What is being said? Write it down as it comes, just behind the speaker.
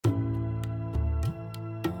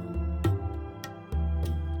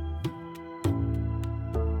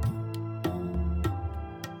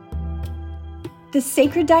The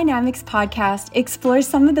Sacred Dynamics podcast explores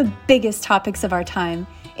some of the biggest topics of our time,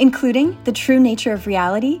 including the true nature of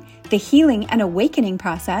reality, the healing and awakening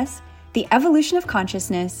process, the evolution of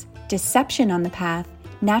consciousness, deception on the path,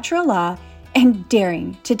 natural law, and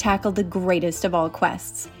daring to tackle the greatest of all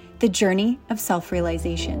quests, the journey of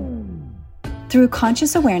self-realization. Through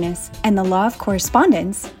conscious awareness and the law of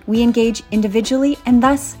correspondence, we engage individually and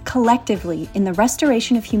thus collectively in the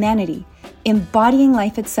restoration of humanity, embodying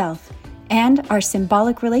life itself, and our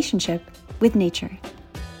symbolic relationship with nature.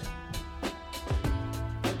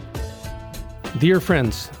 Dear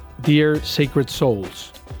friends, dear sacred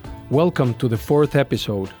souls, welcome to the 4th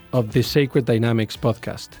episode of the Sacred Dynamics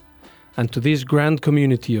podcast, and to this grand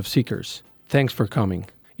community of seekers. Thanks for coming.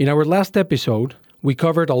 In our last episode, we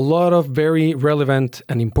covered a lot of very relevant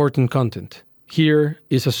and important content. Here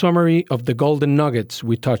is a summary of the golden nuggets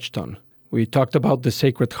we touched on. We talked about the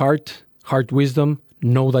sacred heart wisdom,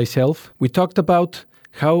 know thyself. We talked about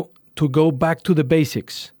how to go back to the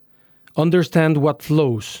basics, understand what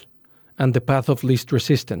flows, and the path of least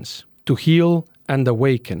resistance, to heal and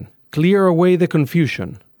awaken, clear away the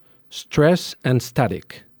confusion, stress and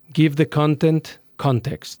static, give the content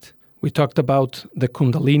context. We talked about the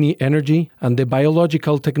Kundalini energy and the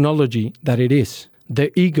biological technology that it is,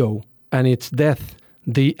 the ego and its death,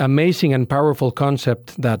 the amazing and powerful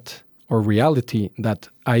concept that, or reality that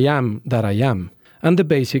I am, and the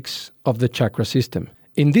basics of the chakra system.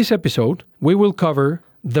 In this episode, we will cover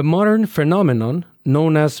the modern phenomenon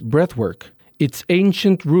known as breathwork, its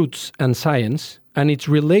ancient roots and science, and its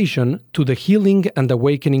relation to the healing and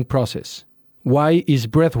awakening process. Why is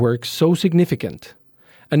breathwork so significant?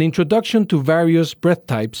 An introduction to various breath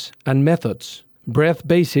types and methods, breath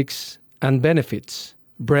basics and benefits,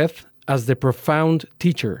 breath as the profound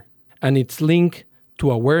teacher, and its link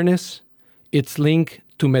to awareness, its link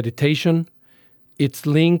to meditation, its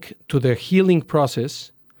link to the healing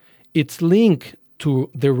process, its link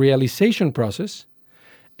to the realization process,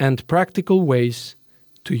 and practical ways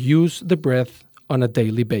to use the breath on a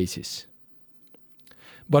daily basis.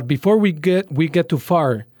 But before we get too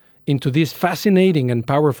far into this fascinating and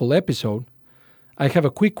powerful episode, I have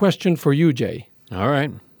a quick question for you, Jay. All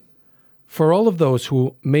right. For all of those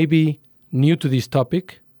who may be new to this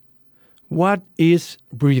topic, what is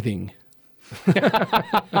breathing?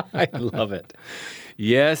 I love it.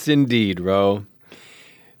 Yes, indeed, Ro.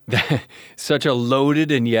 Such a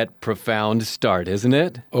loaded and yet profound start, isn't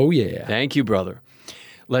it? Oh, yeah. Thank you, brother.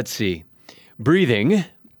 Let's see. Breathing,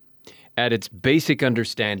 at its basic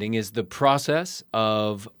understanding, is the process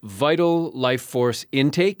of vital life force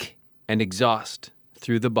intake and exhaust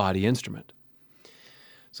through the body instrument.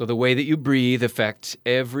 So the way that you breathe affects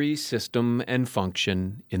every system and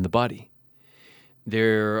function in the body.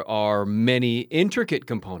 There are many intricate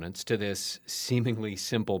components to this seemingly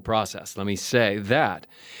simple process. Let me say that.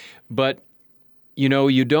 But,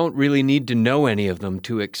 you don't really need to know any of them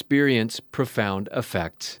to experience profound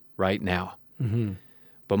effects right now. Mm-hmm.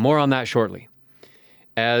 But more on that shortly.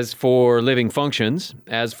 As for living functions,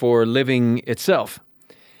 as for living itself,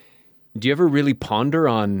 do you ever really ponder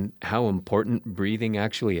on how important breathing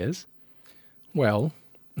actually is? Well,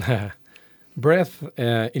 breath,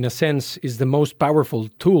 in a sense, is the most powerful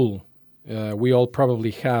tool we all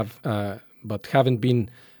probably have, but haven't been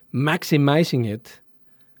maximizing it,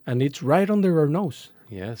 and it's right under our nose.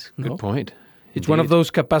 Yes, good point. It's one of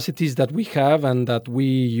those capacities that we have and that we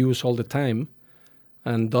use all the time,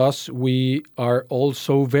 and thus we are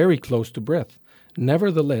also very close to breath.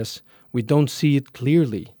 Nevertheless, we don't see it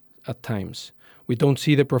clearly at times. We don't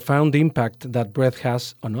see the profound impact that breath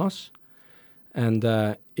has on us, and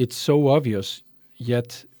it's so obvious,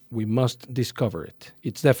 yet we must discover it.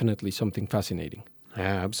 It's definitely something fascinating.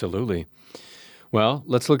 Yeah, absolutely. Well,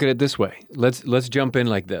 let's look at it this way. Let's jump in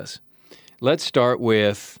like this. Let's start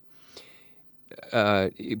with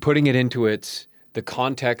putting it into the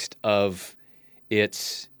context of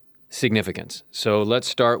its significance. So let's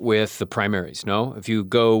start with the primaries, no? If you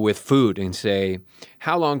go with food and say,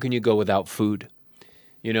 how long can you go without food?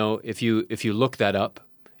 If you look that up,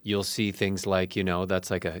 you'll see things like, that's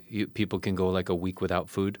like people can go like a week without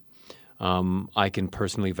food. I can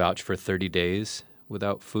personally vouch for 30 days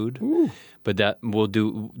without food. Ooh. But that we'll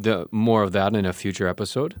do more of that in a future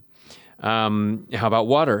episode. How about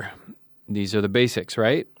water? These are the basics,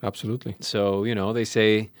 right? Absolutely. So, they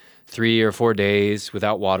say 3 or 4 days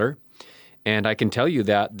without water. And I can tell you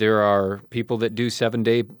that there are people that do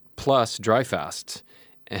 7-day plus dry fasts.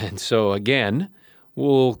 And so, again,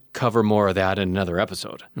 we'll cover more of that in another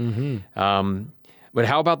episode. Mm-hmm. But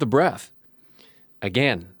how about the breath?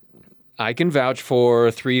 Again, I can vouch for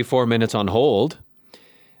 3-4 minutes on hold.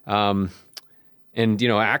 And,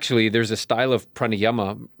 actually there's a style of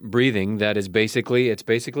pranayama breathing that is basically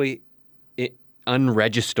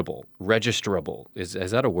registerable. Is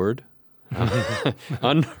that a word?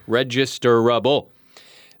 Unregisterable,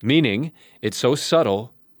 meaning it's so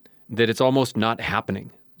subtle that it's almost not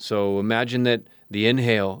happening. So imagine that the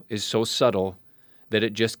inhale is so subtle that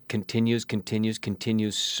it just continues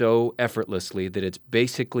so effortlessly that it's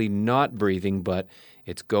basically not breathing, but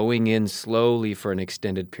it's going in slowly for an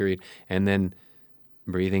extended period and then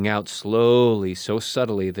breathing out slowly, so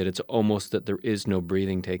subtly that it's almost that there is no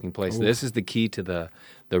breathing taking place. Ooh. This is the key to the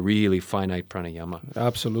really finite pranayama.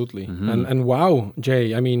 Absolutely. Mm-hmm. And wow,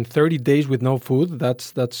 Jay, 30 days with no food,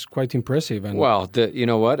 that's quite impressive. And well, you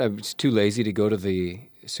know what? I was too lazy to go to the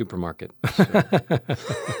supermarket. So.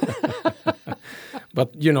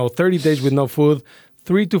 But, 30 days with no food,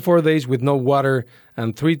 3 to 4 days with no water,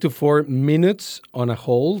 and 3 to 4 minutes on a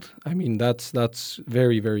hold. That's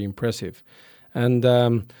very, very impressive. And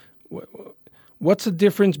what's the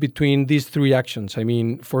difference between these three actions?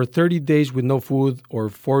 For 30 days with no food or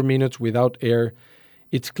 4 minutes without air,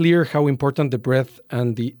 it's clear how important the breath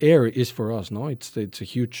and the air is for us, no? It's a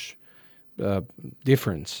huge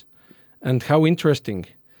difference. And how interesting.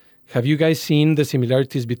 Have you guys seen the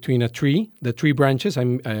similarities between the tree branches,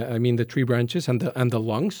 the tree branches and the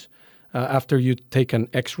lungs after you take an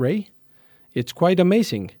X-ray? It's quite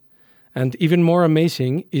amazing. And even more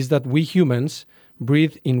amazing is that we humans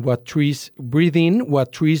breathe in what trees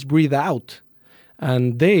breathe out,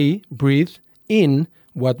 and they breathe in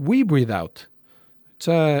what we breathe out.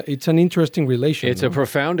 It's an interesting relation. It's a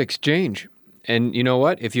profound exchange. And you know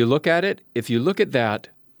what? If you look at that,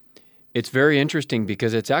 it's very interesting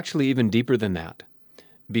because it's actually even deeper than that.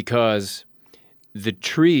 Because the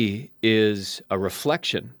tree is a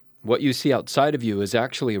reflection. What you see outside of you is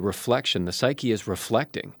actually a reflection. The psyche is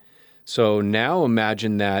reflecting. So now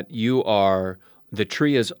imagine that the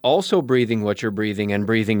tree is also breathing what you're breathing and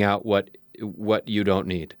breathing out what you don't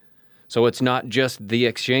need. So it's not just the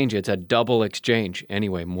exchange, it's a double exchange.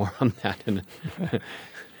 Anyway, more on that in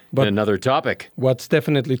another topic. What's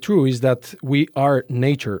definitely true is that we are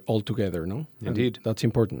nature altogether, no? Indeed. And that's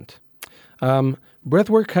important.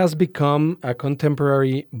 Breathwork has become a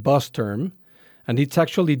contemporary buzz term, and it's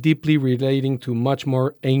actually deeply relating to much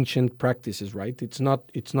more ancient practices, right? It's not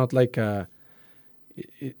like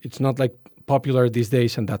popular these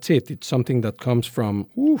days and that's it. It's something that comes from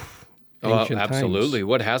ancient absolutely. times.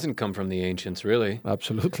 What hasn't come from the ancients, really?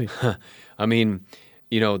 Absolutely.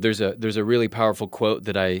 There's a really powerful quote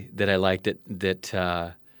that I liked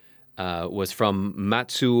that was from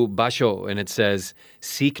Matsu Basho, and it says,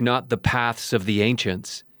 "Seek not the paths of the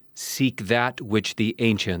ancients, seek that which the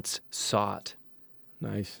ancients sought."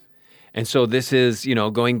 Nice. And so this is,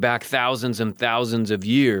 going back thousands and thousands of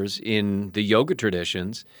years in the yoga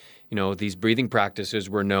traditions, these breathing practices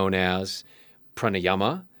were known as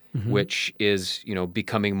pranayama, mm-hmm. which is,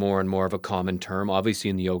 becoming more and more of a common term, obviously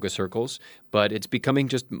in the yoga circles, but it's becoming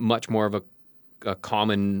just much more of a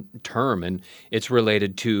common term. And it's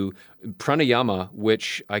related to pranayama,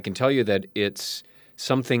 which I can tell you that it's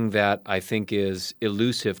something that I think is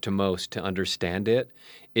elusive to most to understand it.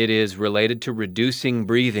 It is related to reducing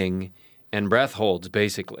breathing and breath holds,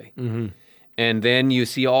 basically. Mm-hmm. And then you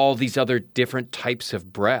see all these other different types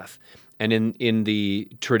of breath. And in the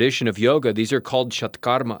tradition of yoga, these are called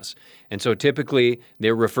shatkarmas. And so typically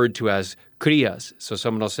they're referred to as kriyas. So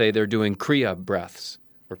someone will say they're doing kriya breaths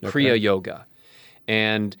or kriya yoga.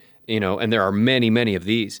 And, and there are many, many of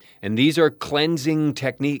these. And these are cleansing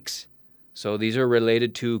techniques. So these are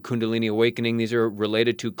related to Kundalini awakening. These are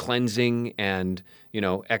related to cleansing and,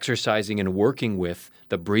 exercising and working with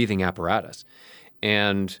the breathing apparatus.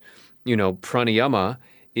 And, pranayama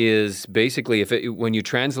is basically, when you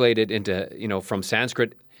translate it into, from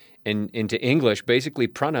Sanskrit into English, basically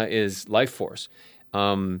prana is life force.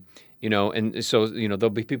 And so, there'll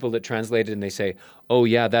be people that translate it and they say, oh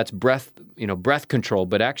yeah, that's breath, breath control.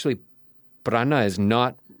 But actually prana is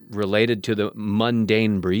not related to the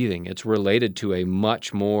mundane breathing. It's related to a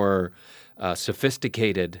much more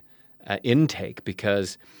sophisticated intake,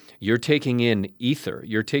 because you're taking in ether,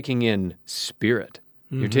 you're taking in spirit,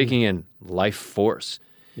 mm-hmm. you're taking in life force.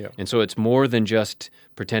 Yeah. And so it's more than just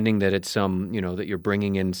pretending that it's some, that you're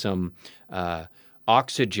bringing in some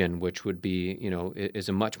oxygen, which would be, is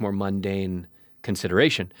a much more mundane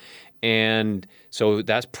consideration. And so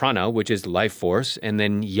that's prana, which is life force, and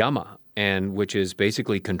then yama, and which is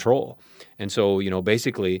basically control. And so,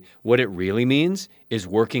 basically what it really means is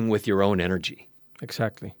working with your own energy.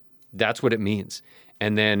 Exactly. That's what it means.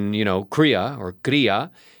 And then, kriya or kriya,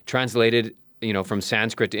 translated, from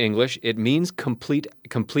Sanskrit to English, it means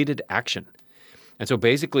completed action. And so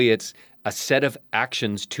basically it's a set of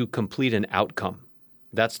actions to complete an outcome.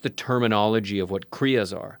 That's the terminology of what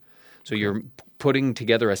kriyas are. So you're putting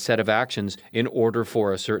together a set of actions in order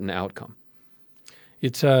for a certain outcome.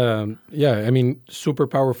 It's super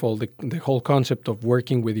powerful, the whole concept of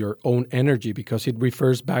working with your own energy, because it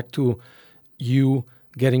refers back to you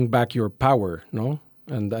getting back your power, no?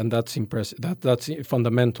 And that's impressive. That's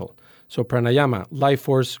fundamental. So pranayama, life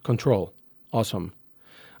force control, awesome.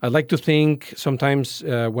 I like to think sometimes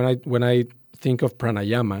when I think of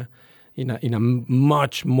pranayama in a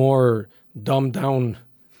much more dumbed down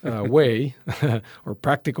way or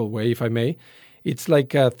practical way, if I may. It's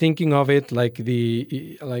like thinking of it like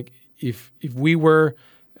if we were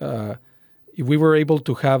able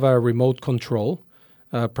to have a remote control,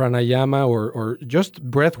 pranayama or just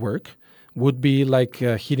breath work would be like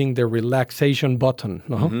hitting the relaxation button.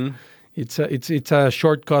 No, mm-hmm. It's a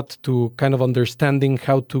shortcut to kind of understanding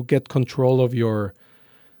how to get control of your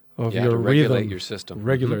to regulate rhythm, your system.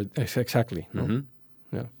 Exactly. No? Mm-hmm.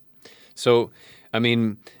 Yeah. So, I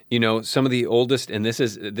mean, some of the oldest, and this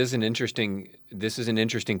is an interesting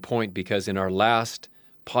point, because in our last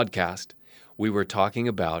podcast we were talking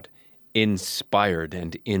about inspired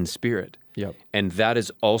and in spirit. Yep. And that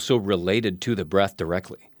is also related to the breath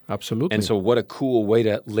directly. Absolutely. And so what a cool way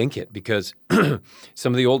to link it, because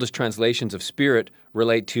some of the oldest translations of spirit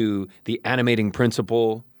relate to the animating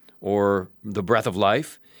principle or the breath of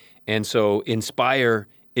life. And so inspire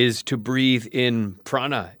is to breathe in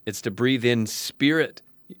prana. It's to breathe in spirit.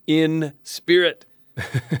 In spirit.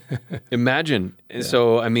 Imagine. Yeah.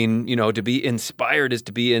 So, I mean, to be inspired is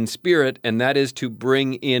to be in spirit, and that is to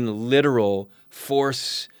bring in literal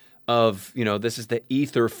force of, this is the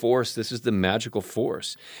ether force, this is the magical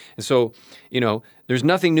force. And so, there's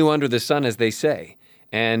nothing new under the sun, as they say.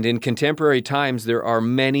 And in contemporary times, there are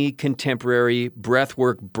many contemporary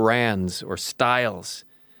breathwork brands or styles,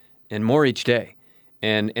 and more each day.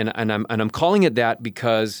 And I'm calling it that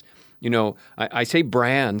because, I say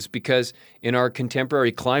brands because in our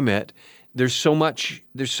contemporary climate, there's so much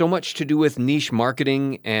to do with niche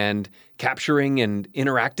marketing and capturing and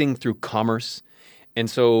interacting through commerce. And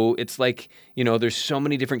so it's like, there's so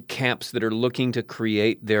many different camps that are looking to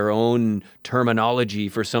create their own terminology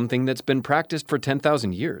for something that's been practiced for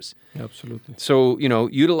 10,000 years. Absolutely. So,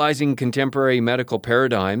 utilizing contemporary medical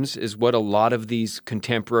paradigms is what a lot of these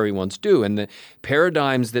contemporary ones do. And the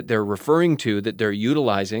paradigms that they're referring to, that they're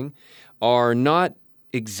utilizing, are not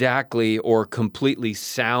exactly or completely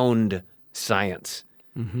sound science.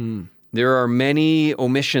 Mm-hmm. There are many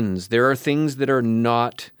omissions. There are things that are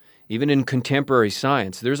not... Even in contemporary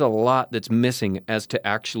science, there's a lot that's missing as to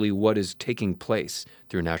actually what is taking place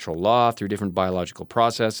through natural law, through different biological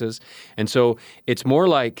processes. And so it's more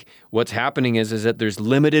like what's happening is that there's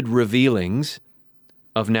limited revealings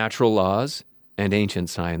of natural laws and ancient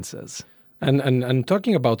sciences. And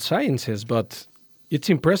talking about sciences, but it's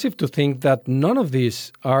impressive to think that none of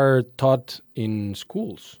these are taught in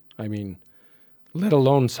schools. I mean, let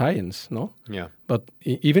alone science, no? Yeah. But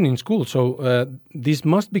even in school. So this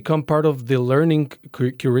must become part of the learning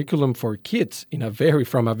curriculum for kids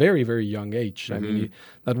from a very, very young age. Mm-hmm. I mean,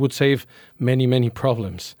 that would save many, many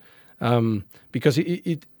problems. Because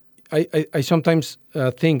I sometimes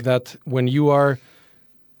think that when you are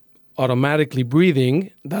automatically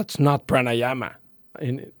breathing, that's not pranayama.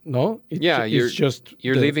 You're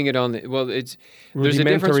leaving it on. There's a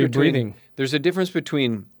difference between breathing. There's a difference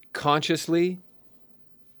between consciously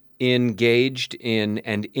engaged in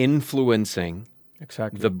and influencing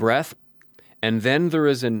the breath, and then there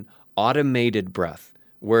is an automated breath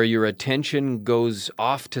where your attention goes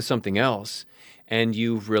off to something else and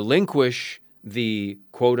you relinquish the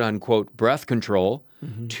quote-unquote breath control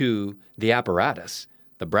to the apparatus,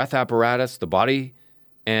 the breath apparatus, the body.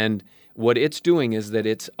 And what it's doing is that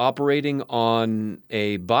it's operating on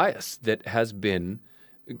a bias that has been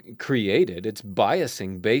created. It's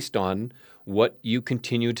biasing based on what you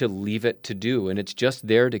continue to leave it to do. And it's just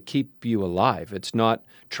there to keep you alive. It's not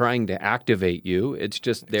trying to activate you. It's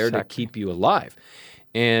just there to keep you alive.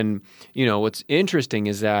 And, what's interesting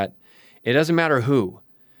is that it doesn't matter who.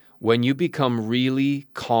 When you become really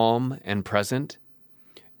calm and present,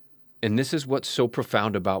 and this is what's so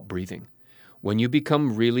profound about breathing. When you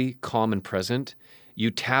become really calm and present, you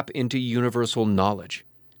tap into universal knowledge.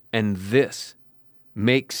 And this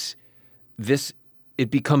makes this,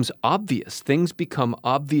 it becomes obvious. Things become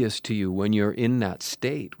obvious to you when you're in that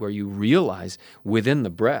state where you realize within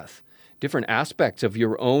the breath different aspects of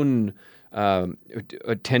your own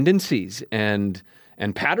tendencies and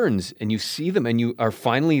patterns, and you see them and you are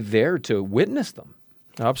finally there to witness them.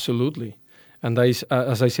 Absolutely. And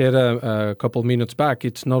as I said a couple minutes back,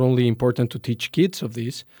 it's not only important to teach kids of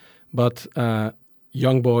this, but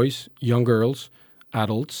young boys, young girls,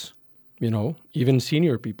 adults, even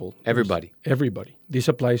senior people. Everybody. Everybody. This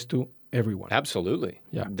applies to everyone. Absolutely.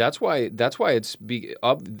 Yeah. That's why that's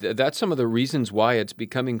some of the reasons why it's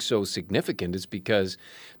becoming so significant is because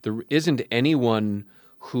there isn't anyone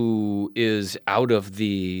who is out of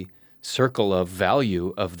the circle of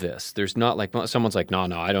value of this. There's not like someone's like, no,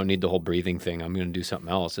 I don't need the whole breathing thing. I'm going to do something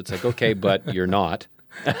else. It's like, okay, but you're not.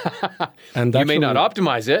 And you may not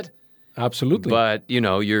optimize it. Absolutely. But,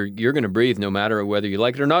 you're going to breathe no matter whether you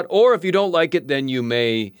like it or not. Or if you don't like it, then you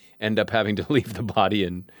may end up having to leave the body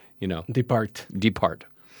and, depart.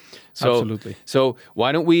 So, absolutely. So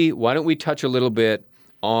why don't we touch a little bit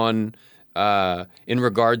on in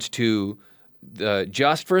regards to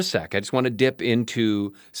just for a sec, I just want to dip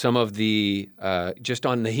into some of the just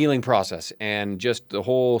on the healing process and just the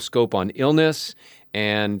whole scope on illness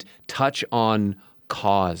and touch on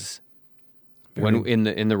cause when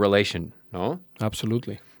in the relation. No,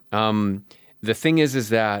 absolutely. The thing is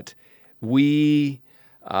that we.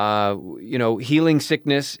 Healing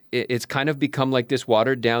sickness, it's kind of become like this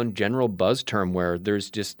watered down general buzz term where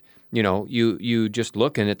there's just, you just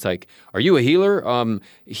look and it's like, are you a healer?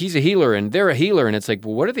 He's a healer and they're a healer. And it's like,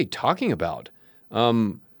 well, what are they talking about?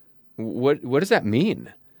 What does that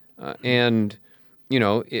mean? And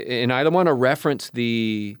I want to reference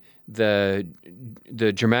the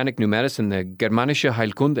Germanic New Medicine, the Germanische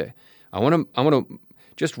Heilkunde. I want to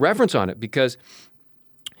just reference on it because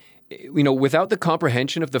without the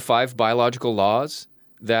comprehension of the 5 biological laws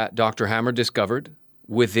that Dr. Hammer discovered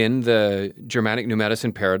within the Germanic New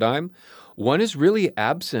Medicine paradigm, one is really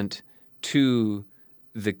absent to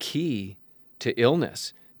the key to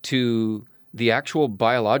illness, to the actual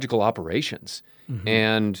biological operations. Mm-hmm.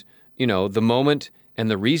 And, the moment and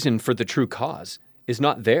the reason for the true cause is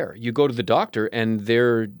not there. You go to the doctor and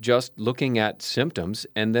they're just looking at symptoms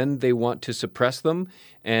and then they want to suppress them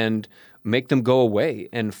and make them go away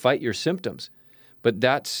and fight your symptoms. But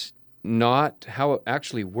that's not how it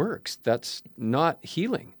actually works. That's not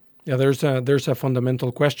healing. Yeah, there's a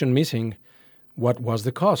fundamental question missing. What was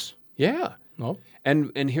the cause? Yeah. No?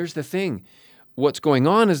 And here's the thing. What's going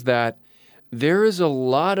on is that there is a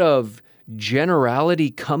lot of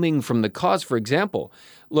generality coming from the cause. For example,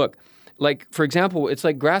 look, for example, it's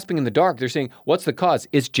like grasping in the dark. They're saying, what's the cause?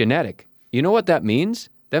 It's genetic. You know what that means?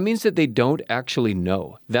 That means that they don't actually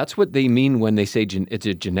know. That's what they mean when they say it's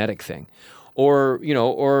a genetic thing. Or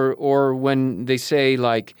when they say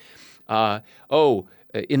like, in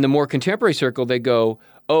the more contemporary circle, they go,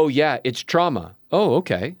 oh yeah, it's trauma. Oh,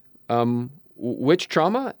 okay. Which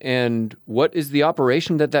trauma and what is the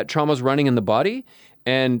operation that trauma is running in the body?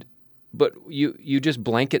 But you just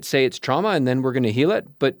blanket say it's trauma and then we're going to heal it,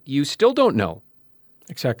 but you still don't know.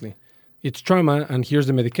 Exactly. It's trauma and here's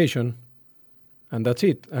the medication. And that's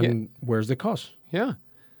it. And where's the cause? Yeah.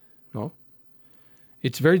 No.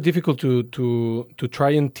 It's very difficult to try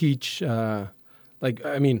and teach, as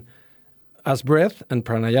breath and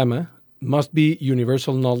pranayama must be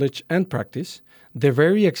universal knowledge and practice, the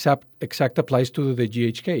very exact applies to the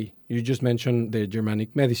GHK. You just mentioned the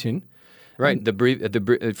Germanic medicine. Right.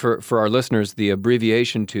 For our listeners, the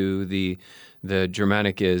abbreviation to the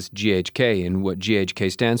Germanic is GHK, and what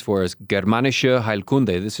GHK stands for is Germanische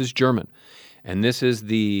Heilkunde. This is German. And this is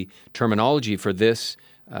the terminology for this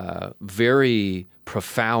very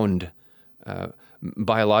profound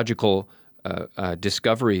biological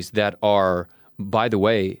discoveries that are, by the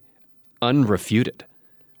way, unrefuted.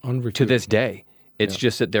 To this day. It's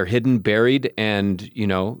just that they're hidden, buried, and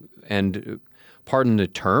pardon the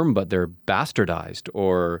term, but they're bastardized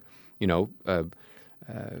or,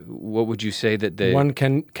 what would you say that they... One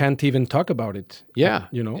can't even talk about it. Yeah.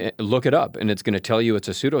 Look it up, and it's going to tell you it's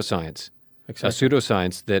a pseudoscience. Exactly. A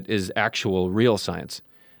pseudoscience that is actual real science.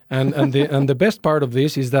 And the best part of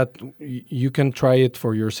this is that you can try it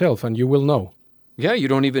for yourself and you will know. Yeah, you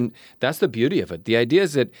don't even... That's the beauty of it. The idea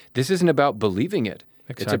is that this isn't about believing it.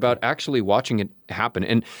 Exactly. It's about actually watching it happen.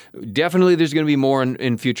 And definitely there's going to be more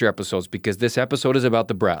in future episodes because this episode is about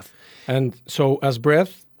the breath. And so as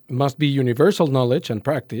breath must be universal knowledge and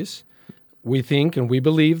practice, we think and we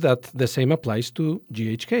believe that the same applies to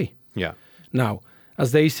GHK. Yeah. Now,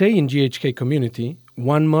 as they say in GHK community,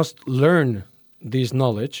 one must learn this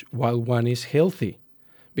knowledge while one is healthy,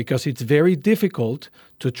 because it's very difficult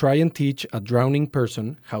to try and teach a drowning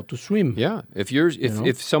person how to swim. Yeah,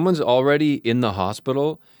 if someone's already in the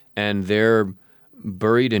hospital and they're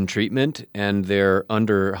buried in treatment and they're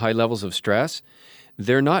under high levels of stress,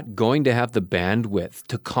 they're not going to have the bandwidth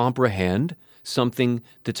to comprehend something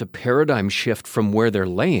that's a paradigm shift from where they're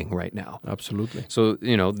laying right now. Absolutely. So,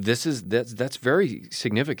 that's very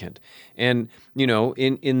significant. And,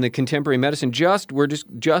 in the contemporary medicine, we're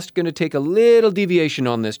just going to take a little deviation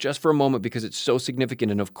on this just for a moment because it's so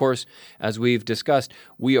significant. And of course, as we've discussed,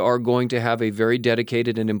 we are going to have a very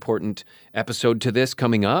dedicated and important episode to this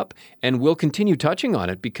coming up, and we'll continue touching on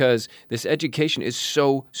it because this education is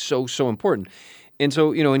so, so, so important. And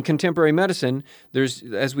so, in contemporary medicine,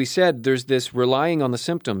 as we said, there's this relying on the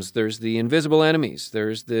symptoms. There's the invisible enemies.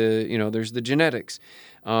 There's the genetics.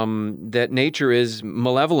 That nature is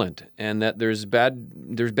malevolent, and that there's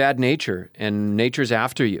bad nature, and nature's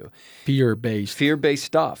after you. Fear-based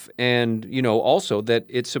stuff, and also that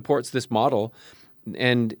it supports this model,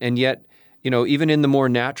 and yet. Even in the more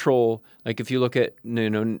natural, like if you look at,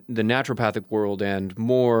 the naturopathic world and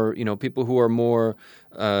more, people who are more,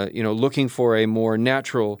 looking for a more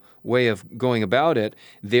natural way of going about it,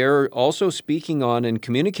 they're also speaking on and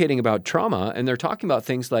communicating about trauma, and they're talking about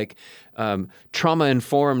things like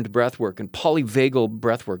trauma-informed breathwork and polyvagal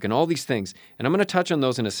breathwork and all these things. And I'm going to touch on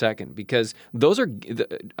those in a second because those are,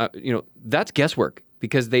 that's guesswork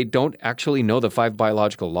because they don't actually know the 5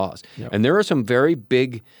 biological laws. Yep. And there are some very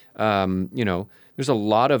big, there's a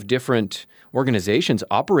lot of different organizations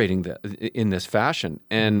operating in this fashion,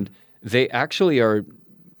 and they actually are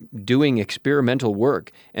doing experimental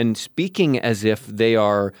work and speaking as if they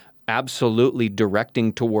are absolutely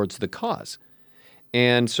directing towards the cause.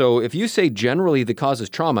 And so if you say generally the cause is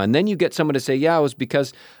trauma, and then you get someone to say, yeah, it was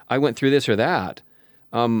because I went through this or that,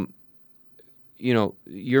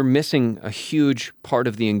 you're missing a huge part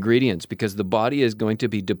of the ingredients because the body is going to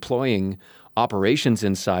be deploying operations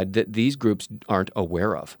inside that these groups aren't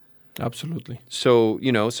aware of. Absolutely. So,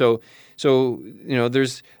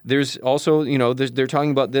 there's also, they're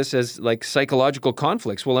talking about this as like psychological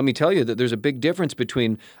conflicts. Well, let me tell you that there's a big difference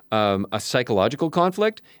between a psychological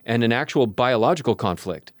conflict and an actual biological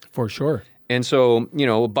conflict. For sure. And so,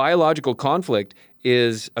 a biological conflict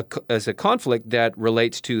is a conflict that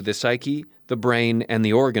relates to the psyche, the brain, and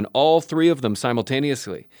the organ, all 3 of them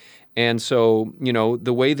simultaneously. And so,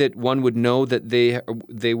 the way that one would know that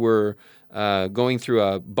they were going through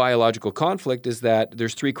a biological conflict is that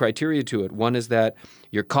there's 3 criteria to it. One is that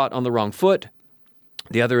you're caught on the wrong foot.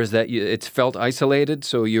 The other is that it's felt isolated,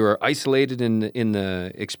 so you are isolated in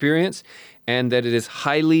the experience, and that it is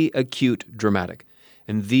highly acute dramatic.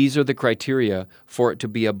 And these are the criteria for it to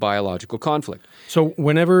be a biological conflict. So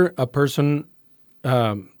whenever a person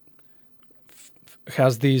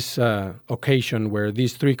has this occasion where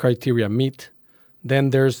these 3 criteria meet, then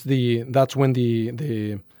that's when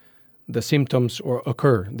the symptoms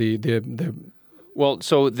occur. Well,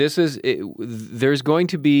 so there's going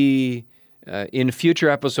to be in future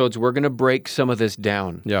episodes we're going to break some of this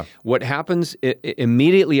down. Yeah. What happens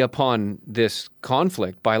immediately upon this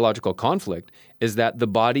conflict, biological conflict, is that the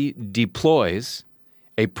body deploys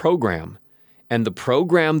a program, and the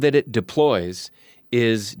program that it deploys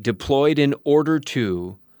is deployed in order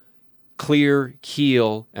to clear,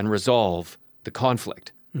 heal, and resolve the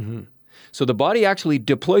conflict. Mm-hmm. So the body actually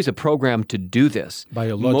deploys a program to do this.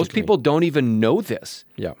 Biologically. Most people don't even know this.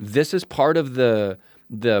 Yeah. This is part of the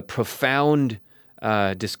profound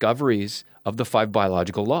discoveries of the 5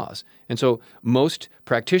 biological laws. And so most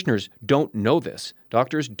practitioners don't know this.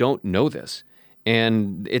 Doctors don't know this.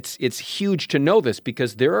 And it's huge to know this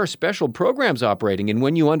because there are special programs operating. And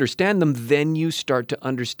when you understand them, then you start to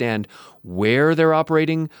understand where they're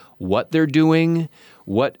operating, what they're doing,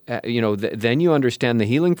 then you understand the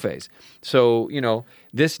healing phase. So,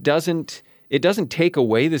 this doesn't take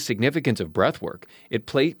away the significance of breath work. It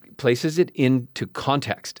places it into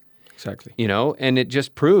context. Exactly. And it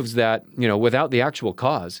just proves that, without the actual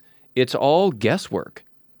cause, it's all guesswork.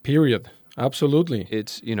 Period. Absolutely.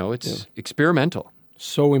 It's experimental.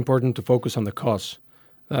 So important to focus on the cause.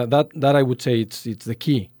 That I would say it's the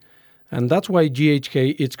key. And that's why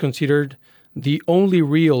GHK is considered the only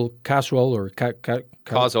real causal or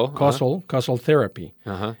causal therapy.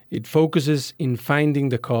 Uh-huh. It focuses in finding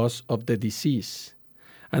the cause of the disease.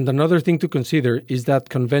 And another thing to consider is that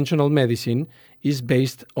conventional medicine is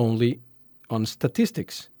based only on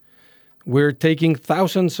statistics. We're taking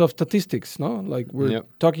thousands of statistics, no? Like we're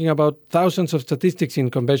talking about thousands of statistics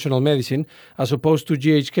in conventional medicine, as opposed to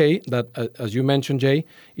GHK, that, as you mentioned, Jay,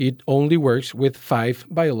 it only works with 5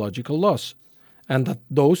 biological laws. And that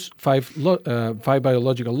those 5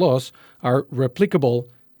 biological laws are replicable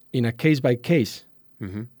in a case-by-case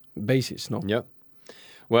basis, no? Yep.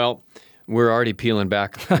 Well, we're already peeling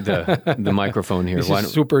back the microphone here. This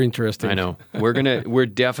is super interesting. I know. We're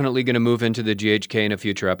definitely gonna move into the GHK in a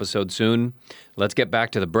future episode soon. Let's get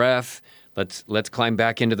back to the breath. Let's climb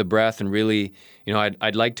back into the breath and really,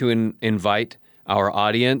 I'd like to invite our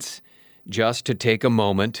audience just to take a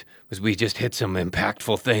moment, because we just hit some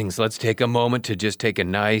impactful things. Let's take a moment to just take a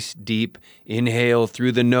nice deep inhale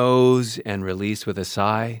through the nose and release with a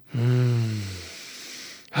sigh.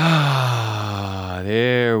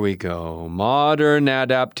 There we go. Modern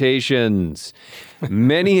adaptations.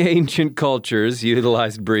 Many ancient cultures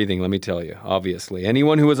utilized breathing, let me tell you, obviously.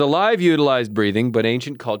 Anyone who was alive utilized breathing, but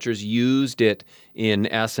ancient cultures used it in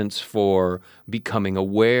essence for becoming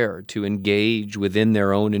aware, to engage within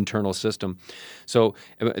their own internal system. So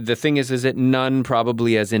the thing is that none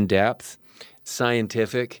probably as in-depth,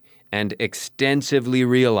 scientific, and extensively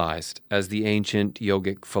realized as the ancient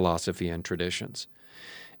yogic philosophy and traditions.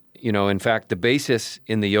 In fact, the basis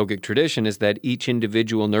in the yogic tradition is that each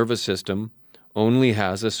individual nervous system only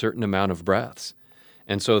has a certain amount of breaths.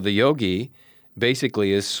 And so the yogi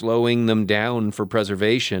basically is slowing them down for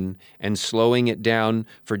preservation and slowing it down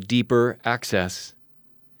for deeper access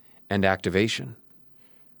and activation.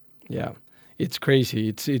 Yeah, it's crazy.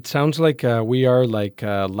 It sounds like we are like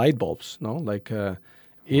light bulbs, no? Like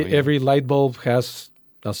every light bulb has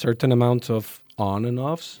a certain amount of on and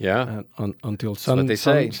offs. Yeah. Until sun. That's what they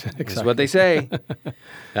say. Exactly. That's what they say.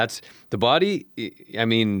 That's the body. I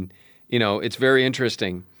mean, it's very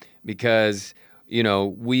interesting because,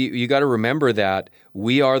 you got to remember that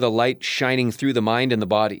we are the light shining through the mind and the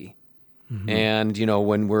body. Mm-hmm. And,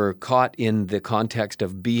 when we're caught in the context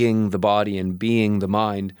of being the body and being the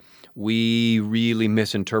mind, we really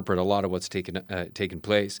misinterpret a lot of what's taken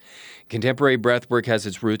place. Contemporary breathwork has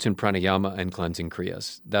its roots in pranayama and cleansing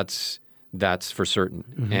kriyas. That's for certain.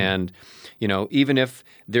 Mm-hmm. And, even if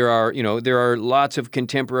there are lots of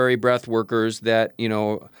contemporary breath workers that,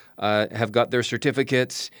 have got their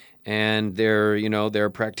certificates and they're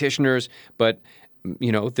practitioners, but,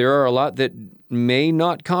 there are a lot that may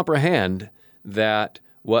not comprehend that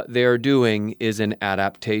what they're doing is an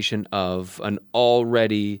adaptation of an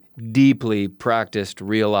already deeply practiced,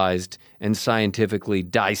 realized, and scientifically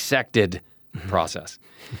dissected process.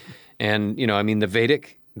 And, the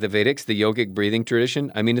Vedics, the yogic breathing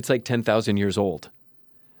tradition, it's like 10,000 years old.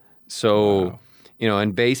 So, wow.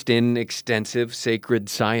 And based in extensive sacred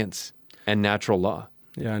science and natural law.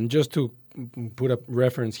 Yeah, and just to put a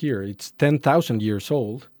reference here, it's 10,000 years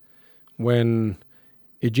old when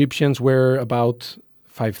Egyptians were about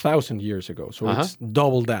 5,000 years ago. So it's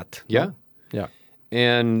double that. Yeah. Yeah.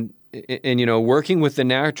 And working with the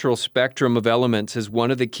natural spectrum of elements is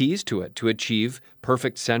one of the keys to it, to achieve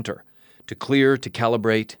perfect center, to clear, to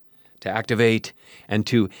calibrate, to activate, and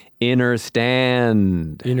to inner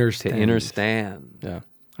stand. To inner stand. Yeah,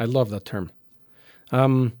 I love that term.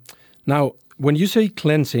 Now, when you say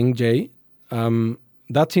cleansing, Jay,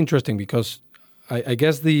 that's interesting because I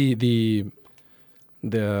guess the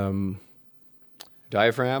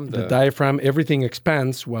diaphragm, the diaphragm, everything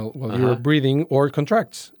expands while you're breathing or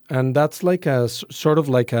contracts, and that's like a sort of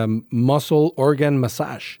like a muscle organ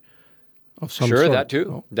massage of some sort. Sure, that too.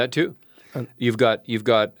 Oh. That too. You've got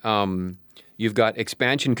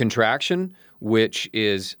expansion contraction, which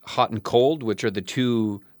is hot and cold, which are the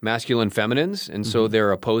two masculine feminines, and so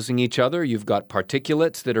they're opposing each other. You've got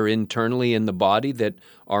particulates that are internally in the body that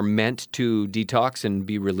are meant to detox and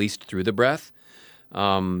be released through the breath.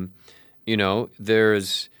 There's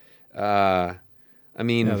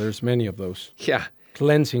there's many of those. Yeah.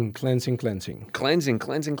 Cleansing. Cleansing.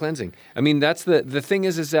 That's the thing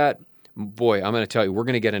is that, boy, I'm going to tell you, we're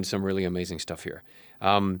going to get into some really amazing stuff here.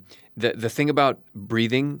 The thing about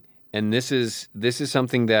breathing, and this is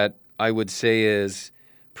something that I would say is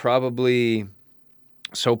probably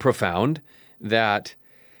so profound, that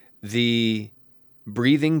the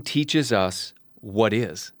breathing teaches us what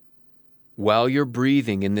is. While you're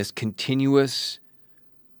breathing in this continuous,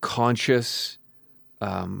 conscious,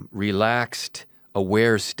 relaxed,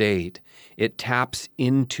 aware state, it taps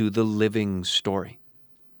into the living story.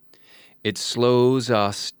 It slows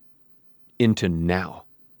us into now,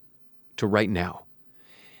 to right now,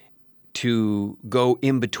 to go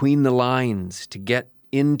in between the lines, to get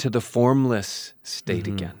into the formless state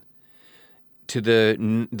again, to the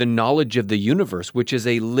knowledge of the universe, which is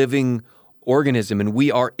a living organism, and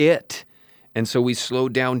we are it. And so we slow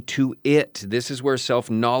down to it. This is where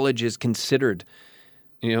self-knowledge is considered.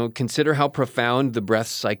 Consider how profound the breath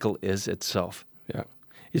cycle is itself. Yeah.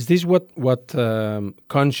 Is this what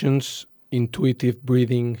conscious, intuitive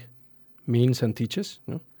breathing means and teaches?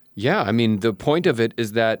 No? Yeah, the point of it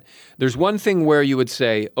is that there's one thing where you would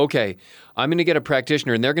say, okay, I'm going to get a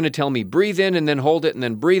practitioner and they're going to tell me breathe in and then hold it and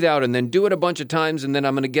then breathe out and then do it a bunch of times and then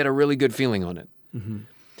I'm going to get a really good feeling on it. Mm-hmm.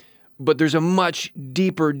 But there's a much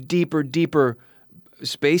deeper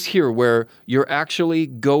space here where you're actually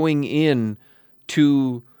going in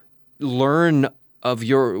to learn of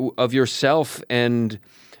yourself and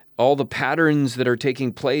all the patterns that are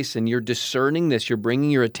taking place, and you're discerning this. You're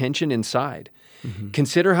bringing your attention inside.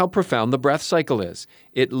 Consider how profound the breath cycle is.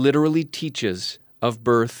 It literally teaches of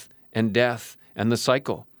birth and death and the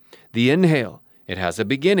cycle. The inhale, it has a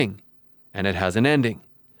beginning and it has an ending.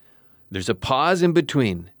 There's a pause in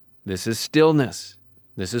between. This is stillness.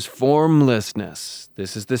 This is formlessness.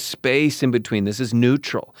 This is the space in between. This is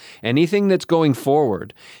neutral. Anything that's going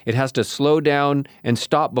forward, it has to slow down and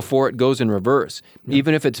stop before it goes in reverse,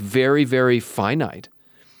 even if it's very, very finite.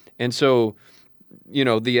 And so,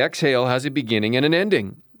 the exhale has a beginning and an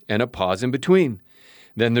ending and a pause in between.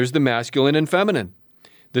 Then there's the masculine and feminine.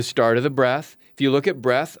 The start of the breath. If you look at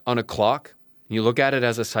breath on a clock, you look at it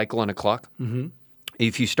as a cycle on a clock.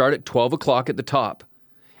 If you start at 12 o'clock at the top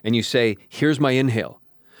and you say, here's my inhale,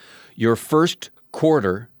 your first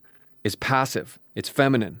quarter is passive. It's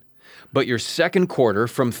feminine. But your second quarter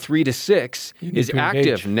from 3 to 6 is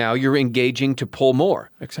active. Now you're engaging to pull more.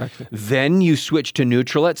 Exactly. Then you switch to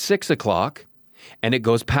neutral at 6 o'clock and it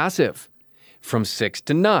goes passive. From 6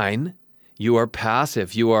 to 9, you are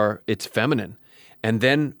passive. It's feminine. And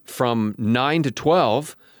then from 9 to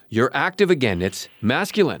 12, you're active again. It's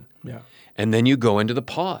masculine. Yeah. And then you go into the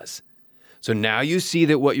pause. So now you see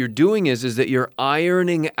that what you're doing is that you're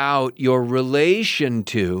ironing out your relation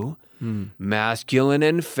to masculine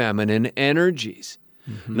and feminine energies.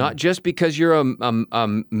 Not just because you're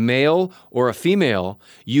a male or a female,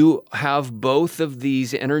 you have both of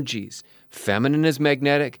these energies. Feminine is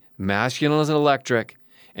magnetic, masculine is electric,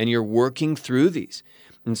 and you're working through these.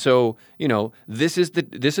 And so, this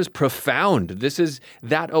is profound.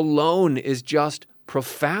 That alone is just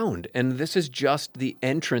profound. And this is just the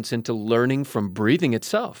entrance into learning from breathing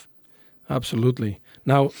itself. Absolutely.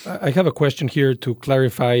 Now, I have a question here to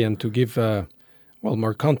clarify and to give,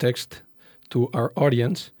 more context to our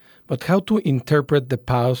audience. But how to interpret the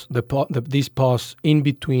pause, this pause in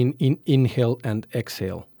between inhale and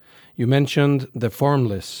exhale? You mentioned the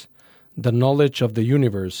formless, the knowledge of the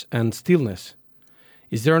universe, and stillness.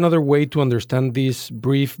 Is there another way to understand this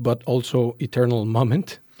brief but also eternal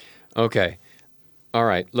moment? Okay. All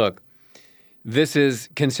right. Look, this is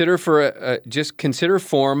consider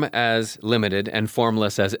form as limited and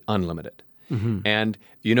formless as unlimited. And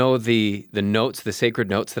the notes, the sacred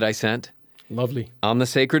notes that I sent? Lovely. On the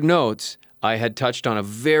sacred notes, I had touched on a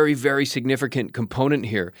very, very significant component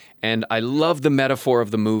here, and I love the metaphor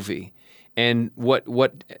of the movie. And what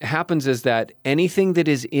happens is that anything that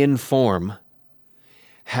is in form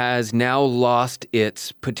has now lost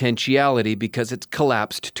its potentiality because it's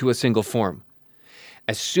collapsed to a single form.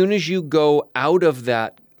 As soon as you go out of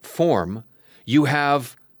that form, you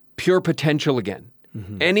have pure potential again.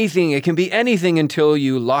 Anything, it can be anything until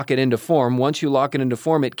you lock it into form. Once you lock it into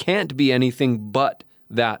form, it can't be anything but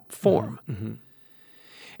that form.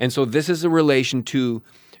 And so this is a relation to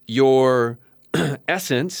your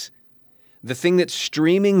essence, the thing that's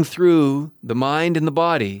streaming through the mind and the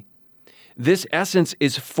body. This essence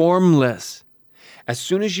is formless. As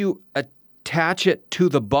soon as you attach it to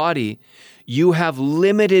the body, you have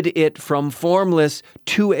limited it from formless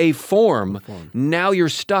to a form. Now you're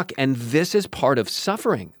stuck, and this is part of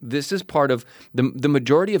suffering. This is part of the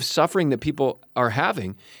majority of suffering that people are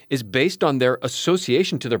having is based on their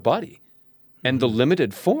association to their body and the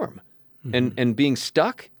limited form and being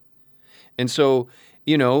stuck. And so,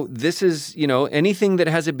 this is, anything that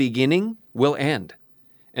has a beginning will end.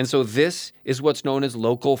 And so this is what's known as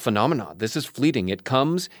local phenomena. This is fleeting. It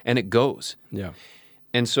comes and it goes. Yeah.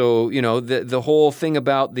 And so, the whole thing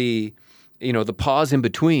about the pause in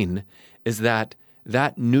between is that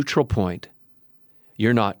neutral point.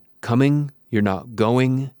 You're not coming, you're not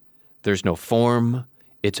going, there's no form,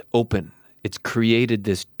 it's open. It's created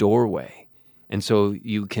this doorway. And so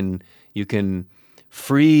you can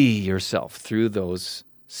free yourself through those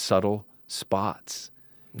subtle spots.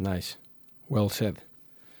 Nice. Well said.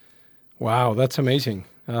 Wow, that's amazing.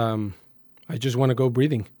 I just want to go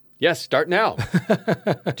breathing. Yes, start now.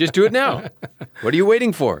 Just do it now. What are you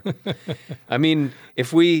waiting for? I mean,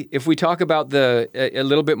 if we talk about a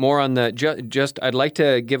little bit more on the just I'd like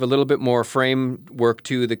to give a little bit more framework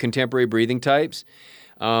to the contemporary breathing types,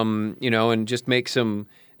 and just make some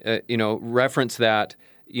reference that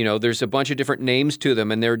there's a bunch of different names to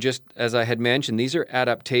them, and they're just, as I had mentioned, these are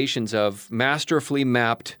adaptations of masterfully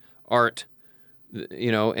mapped art,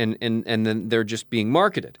 and then they're just being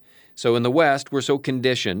marketed. So in the West, we're so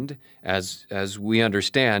conditioned, as we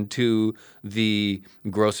understand, to the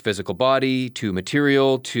gross physical body, to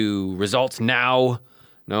material, to results now.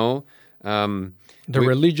 No, The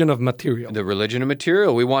religion of material. The religion of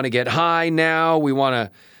material. We want to get high now. We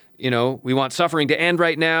want to, we want suffering to end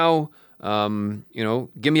right now.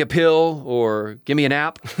 Give me a pill or give me an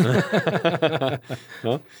app.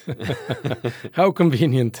 How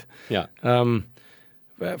convenient. Yeah.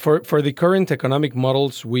 For the current economic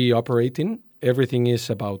models we operate in, everything is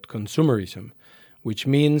about consumerism, which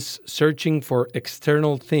means searching for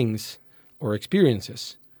external things or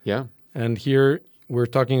experiences. Yeah. And here we're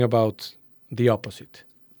talking about the opposite.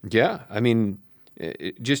 Yeah. I mean,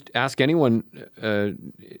 just ask anyone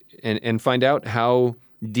and find out how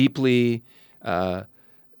deeply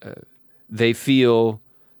they feel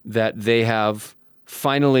that they have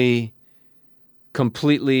finally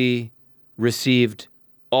completely received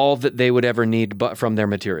all that they would ever need from their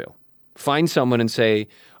material. Find someone and say,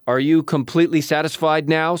 are you completely satisfied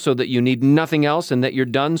now so that you need nothing else and that you're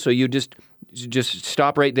done so you just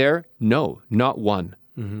stop right there? No, not one.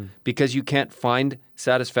 Mm-hmm. Because you can't find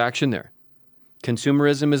satisfaction there.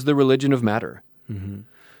 Consumerism is the religion of matter.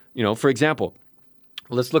 Mm-hmm. For example,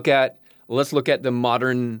 let's look at the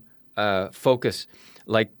modern focus.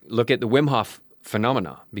 Like, look at the Wim Hof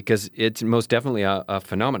phenomena, because it's most definitely a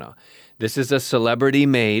phenomena. This is a celebrity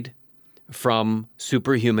made from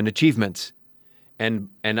superhuman achievements. And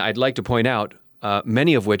I'd like to point out,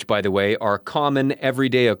 many of which, by the way, are common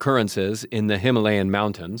everyday occurrences in the Himalayan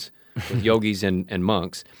mountains with yogis and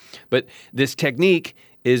monks. But this technique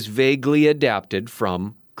is vaguely adapted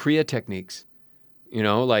from Kriya techniques.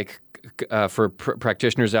 For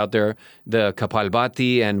practitioners out there, the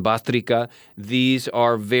Kapalbhati and Bhastrika, these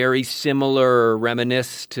are very similar,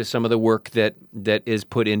 reminisce to some of the work that is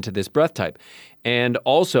put into this breath type. And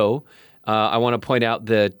also, I want to point out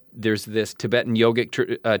that there's this Tibetan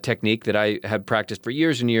yogic technique that I have practiced for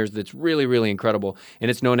years and years that's really, really incredible, and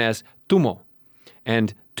it's known as Tummo.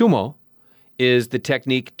 And Tummo is the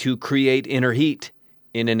technique to create inner heat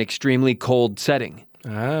in an extremely cold setting.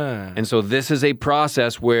 And so this is a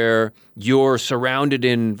process where you're surrounded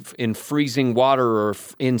in freezing water or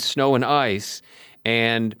in snow and ice,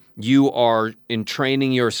 and you are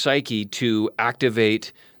training your psyche to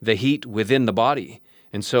activate the heat within the body.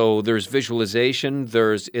 And so there's visualization.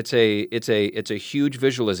 It's a huge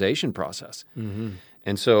visualization process. Mm-hmm.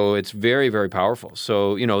 And so it's very, very powerful.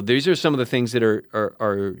 So, these are some of the things that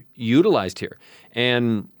are utilized here.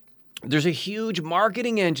 And there's a huge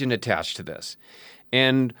marketing engine attached to this.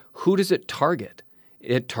 And who does it target?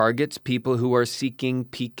 It targets people who are seeking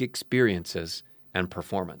peak experiences and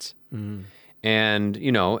performance. Mm. And,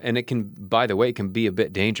 and it can, by the way, it can be a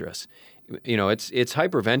bit dangerous. It's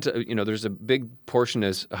hypervent. There's a big portion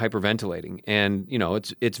is hyperventilating, and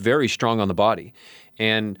it's very strong on the body.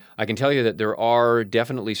 And I can tell you that there are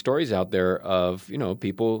definitely stories out there of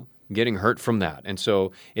people getting hurt from that. And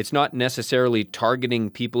so it's not necessarily targeting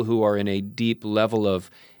people who are in a deep level of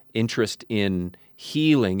interest in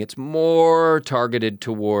healing. It's more targeted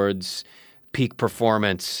towards peak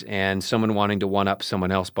performance and someone wanting to one-up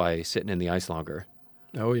someone else by sitting in the ice longer.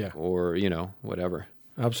 Oh, yeah. Or, whatever.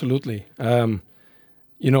 Absolutely.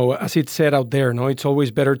 As it's said out there, it's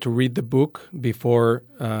always better to read the book before,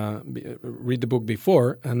 and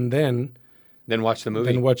then watch the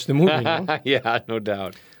movie. Yeah, no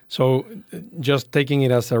doubt. So just taking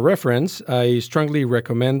it as a reference, I strongly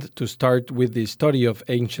recommend to start with the study of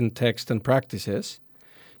ancient texts and practices.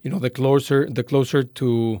 The closer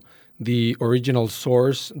to the original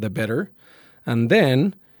source, the better. And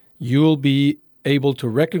then you'll be able to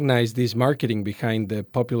recognize this marketing behind the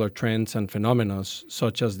popular trends and phenomena,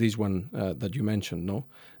 such as this one that you mentioned, no?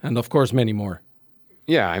 And of course, many more.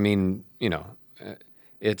 Yeah, I mean,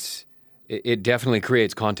 it definitely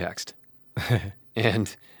creates context.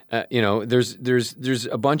 And there's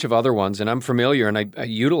a bunch of other ones, and I'm familiar, and I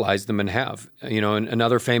utilize them and have. And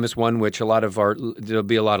another famous one, which there'll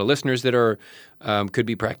be a lot of listeners that are could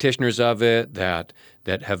be practitioners of it that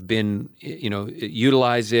have been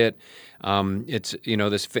utilize it. It's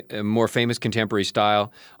this more famous contemporary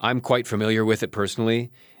style. I'm quite familiar with it personally,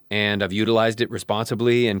 and I've utilized it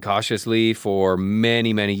responsibly and cautiously for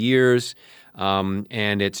many, many years.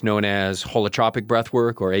 And it's known as holotropic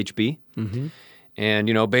breathwork, or HB. Mm-hmm.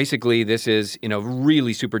 And, basically this is, in a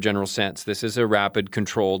really super general sense, this is a rapid,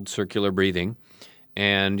 controlled, circular breathing.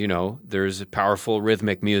 And, there's powerful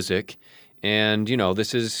rhythmic music. And,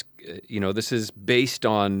 this is based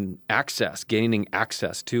on gaining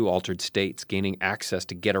access to altered states, gaining access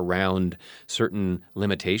to get around certain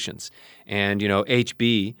limitations. And,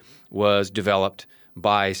 HB was developed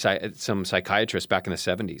by some psychiatrists back in the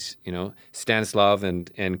 70s, Stanislav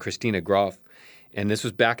and Christina Grof. And this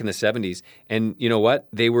was back in the 70s. And you know what?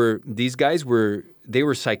 These guys were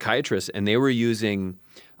psychiatrists, and they were using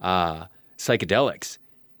psychedelics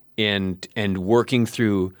and working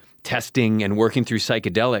through testing and working through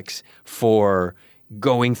psychedelics for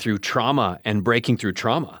going through trauma and breaking through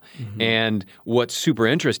trauma. Mm-hmm. And what's super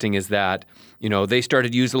interesting is that, they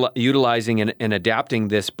started utilizing and adapting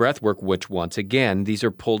this breath work, which once again, these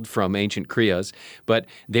are pulled from ancient Kriyas, but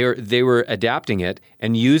they were adapting it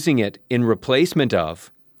and using it in replacement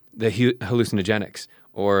of the hallucinogenics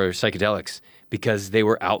or psychedelics because they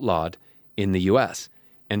were outlawed in the U.S.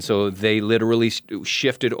 And so they literally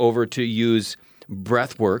shifted over to use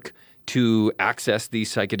breath work to access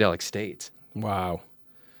these psychedelic states. Wow,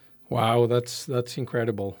 that's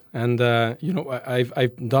incredible. And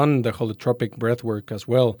I've done the holotropic breath work as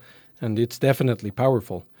well, and it's definitely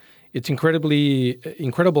powerful. It's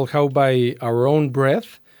incredible how by our own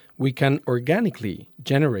breath we can organically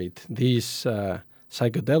generate these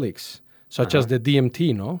psychedelics, such as the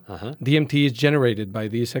DMT. No, DMT is generated by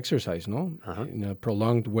this exercise, in a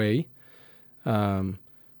prolonged way.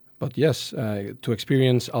 But yes, to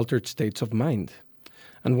experience altered states of mind.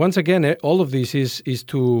 And once again, all of this is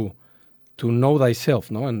to know thyself,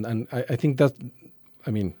 no? And I think that,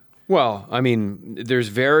 there's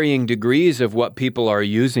varying degrees of what people are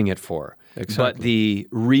using it for. Exactly. But the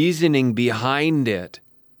reasoning behind it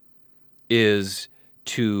is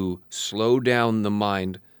to slow down the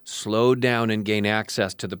mind, slow down and gain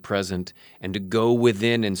access to the present, and to go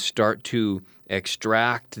within and start to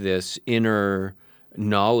extract this inner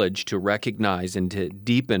knowledge, to recognize and to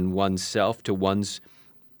deepen oneself to one's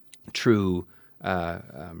true, to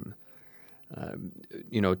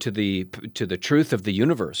the truth of the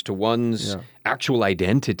universe, to one's actual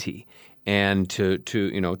identity, and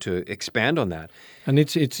to expand on that. And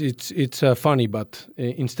it's funny, but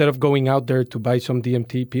instead of going out there to buy some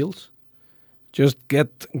DMT pills, just get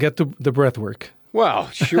to the breath work. Well,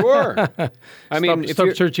 sure.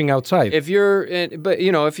 Stop searching outside. If you're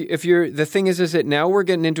the thing is that now we're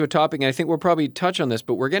getting into a topic, and I think we'll probably touch on this,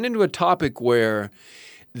 but we're getting into a topic where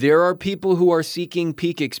there are people who are seeking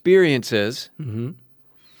peak experiences, and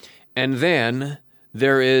then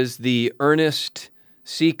there is the earnest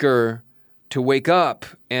seeker to wake up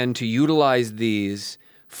and to utilize these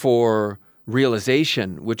for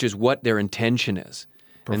realization, which is what their intention is.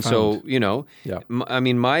 Profound. And so,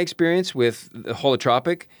 my experience with the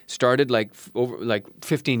holotropic started over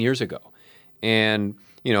 15 years ago. And,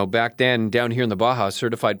 back then down here in the Baja,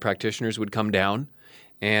 certified practitioners would come down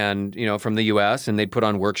and, from the U.S., and they'd put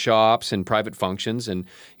on workshops and private functions. And,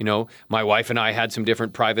 my wife and I had some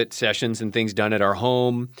different private sessions and things done at our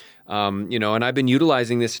home. And I've been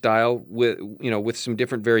utilizing this style with some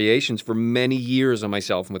different variations for many years on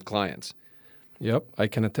myself and with clients. Yep, I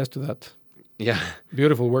can attest to that. Yeah.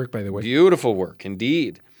 Beautiful work, by the way. Beautiful work,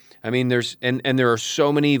 indeed. There's and there are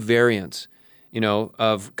so many variants,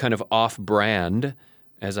 of kind of off-brand,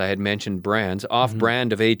 as I had mentioned, brands,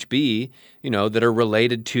 off-brand of HB, that are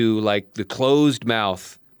related to like the closed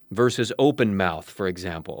mouth versus open mouth, for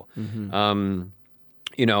example. And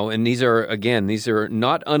these are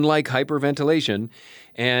not unlike hyperventilation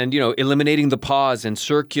and, eliminating the pause and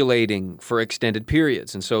circulating for extended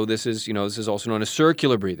periods. And so this is also known as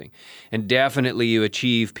circular breathing. And definitely you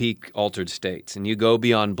achieve peak altered states and you go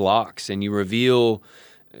beyond blocks and you reveal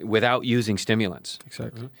without using stimulants.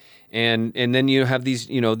 Exactly. And then you have these,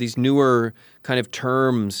 these newer kind of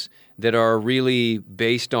terms that are really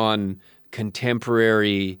based on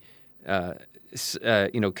contemporary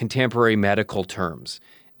contemporary medical terms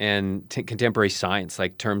and contemporary science,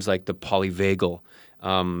 like terms like the polyvagal,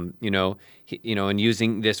 and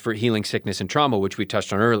using this for healing sickness and trauma, which we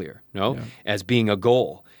touched on earlier, as being a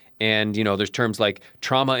goal. And, there's terms like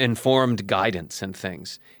trauma-informed guidance and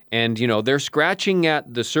things. And, they're scratching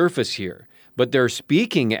at the surface here, but they're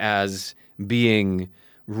speaking as being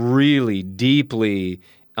really deeply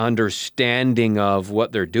understanding of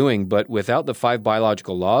what they're doing, but without the 5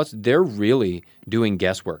 biological laws, they're really doing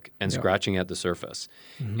guesswork and scratching at the surface.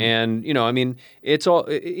 And, it's all,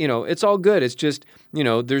 it's all good. It's just,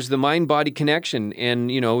 there's the mind-body connection and,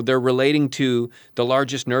 they're relating to the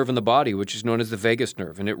largest nerve in the body, which is known as the vagus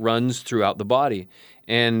nerve, and it runs throughout the body.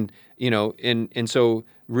 And, and so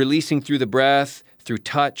releasing through the breath, through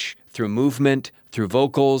touch, through movement, through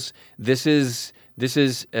vocals, this is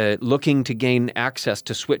looking to gain access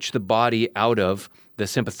to switch the body out of the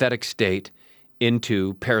sympathetic state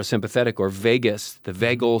into parasympathetic or vagus, the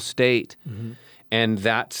vagal state. And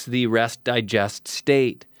that's the rest digest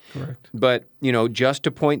state. Correct. But, just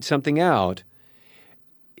to point something out,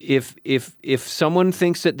 if someone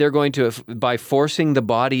thinks that they're going to, by forcing the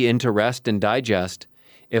body into rest and digest,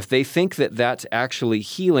 if they think that that's actually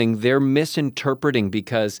healing, they're misinterpreting,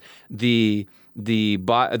 because the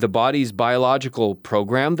body's biological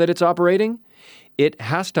program that it's operating, it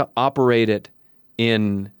has to operate it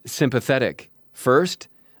in sympathetic first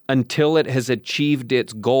until it has achieved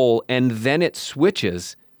its goal, and then it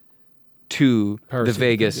switches to the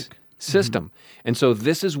vagus system. Mm-hmm. And so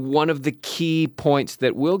this is one of the key points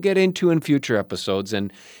that we'll get into in future episodes,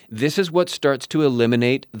 and this is what starts to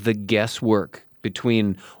eliminate the guesswork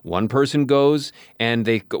between one person goes and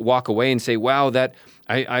they walk away and say, wow, that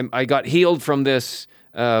I got healed from this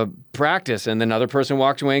practice, and then another person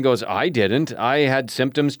walks away and goes, I didn't. I had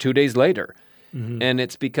symptoms 2 days later. Mm-hmm. And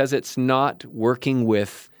it's because it's not working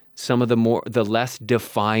with some of the less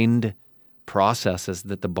defined processes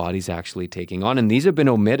that the body's actually taking on. And these have been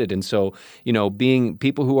omitted. And so, being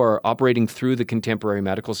people who are operating through the contemporary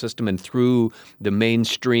medical system and through the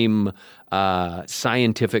mainstream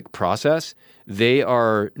scientific process, they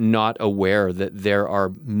are not aware that there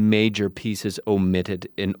are major pieces omitted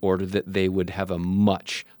in order that they would have a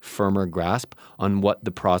much firmer grasp on what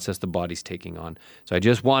the process the body's taking on. So I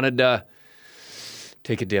just wanted to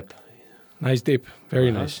take a dip. Nice dip.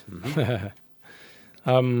 Very nice.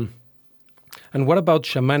 Mm-hmm. And what about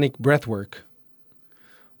shamanic breath work?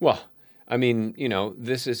 Well, I mean,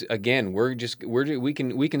 this is, again, we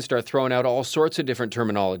can start throwing out all sorts of different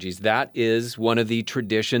terminologies. That is one of the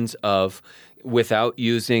traditions of, without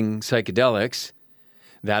using psychedelics,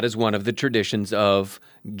 that is one of the traditions of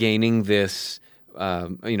gaining this,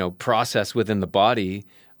 process within the body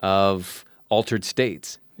of altered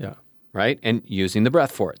states. Yeah. Right? And using the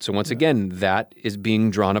breath for it. So once again, that is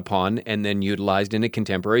being drawn upon and then utilized in a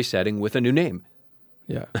contemporary setting with a new name.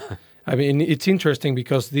 Yeah. I mean, it's interesting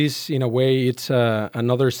because this, in a way, it's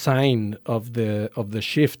another sign of the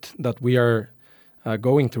shift that we are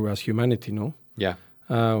going through as humanity, no? Yeah.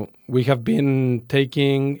 We have been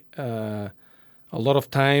taking a lot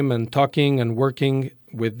of time and talking and working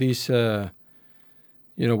with these, for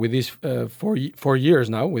 4 years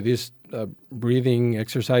now, with these breathing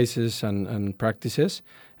exercises and practices.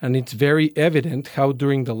 And it's very evident how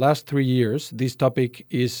during the last 3 years, this topic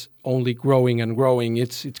is only growing and growing.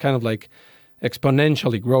 It's kind of like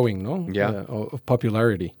exponentially growing, no? Yeah. Of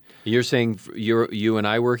popularity. You're saying you and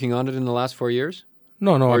I working on it in the last 4 years?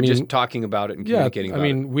 No. Or just talking about it and communicating about it?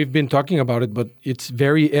 I mean, we've been talking about it, but it's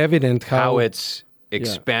very evident how it's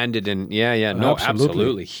expanded and no,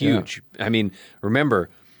 absolutely huge. Yeah. I mean, remember,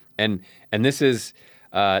 and this is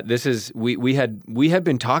we had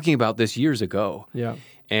been talking about this years ago. Yeah.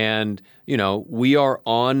 And we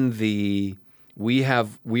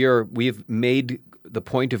have made the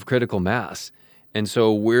point of critical mass. And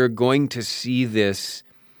so we're going to see this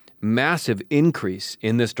massive increase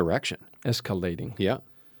in this direction. Escalating. Yeah.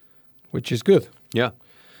 Which is good. Yeah.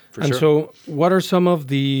 For and sure. So what are some of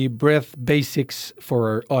the breath basics for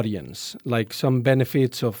our audience? Like some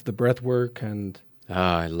benefits of the breath work and...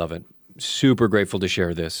 I love it. Super grateful to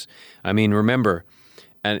share this. I mean, remember,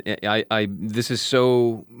 and this is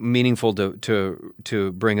so meaningful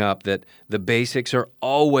to bring up, that the basics are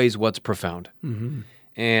always what's profound. Mm-hmm.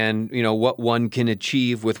 And, what one can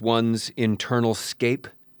achieve with one's internal scape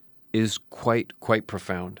is quite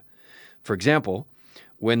profound. For example,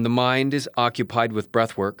 when the mind is occupied with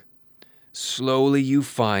breath work, slowly you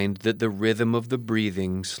find that the rhythm of the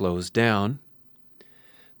breathing slows down.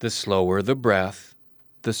 The slower the breath,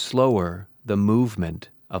 the slower the movement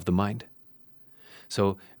of the mind.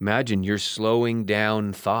 So imagine you're slowing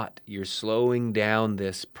down thought. You're slowing down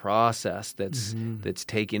this process that's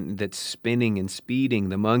spinning and speeding,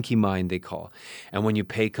 the monkey mind they call. And when you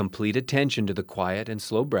pay complete attention to the quiet and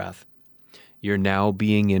slow breath, you're now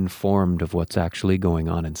being informed of what's actually going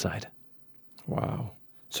on inside. Wow.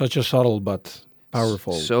 Such a subtle but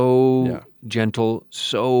powerful. So gentle,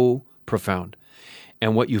 so profound.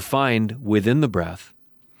 And what you find within the breath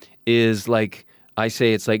is, like I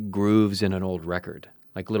say, it's like grooves in an old record,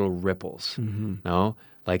 like little ripples,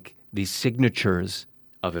 like these signatures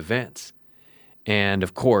of events. And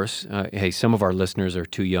of course, some of our listeners are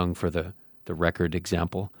too young for the record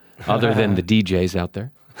example, other than the DJs out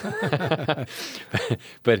there.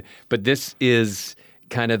 But this is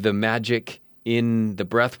kind of the magic in the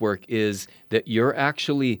breath work, is that you're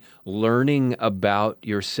actually learning about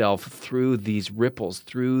yourself through these ripples,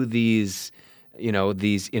 through these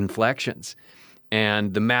inflections.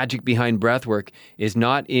 And the magic behind breath work is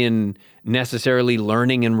not in necessarily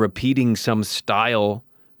learning and repeating some style,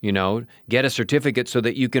 get a certificate so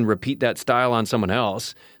that you can repeat that style on someone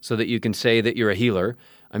else so that you can say that you're a healer.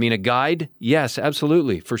 I mean, a guide, yes,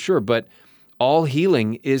 absolutely, for sure. But all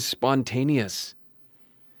healing is spontaneous.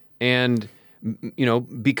 And,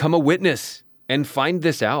 become a witness and find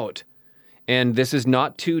this out. And this is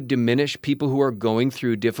not to diminish people who are going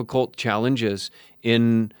through difficult challenges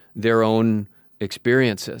in their own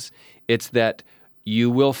experiences. It's that you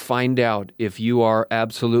will find out, if you are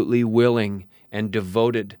absolutely willing and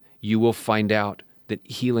devoted, you will find out that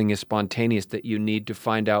healing is spontaneous, that you need to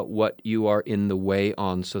find out what you are in the way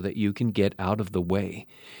on so that you can get out of the way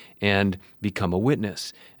and become a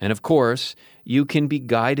witness. And of course, you can be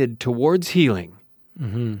guided towards healing.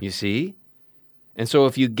 You see? And so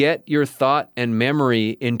if you get your thought and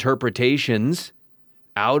memory interpretations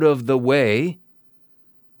out of the way,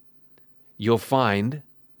 you'll find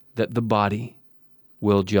that the body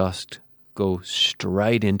will just go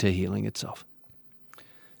straight into healing itself.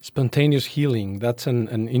 Spontaneous healing, that's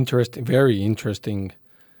an interesting, very interesting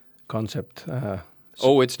concept.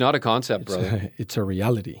 It's not a concept, brother. It's a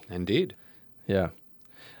reality. Indeed. Yeah.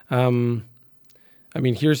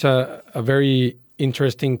 Here's a very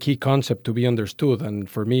interesting key concept to be understood, and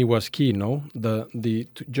for me was key, no?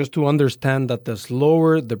 Just to understand that the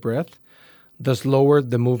slower the breath, the slower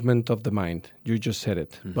the movement of the mind. You just said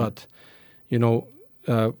it. But,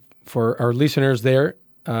 for our listeners there,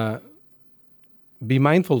 be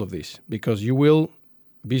mindful of this, because you will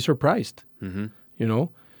be surprised,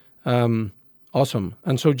 Awesome.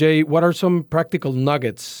 And so, Jay, what are some practical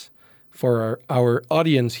nuggets for our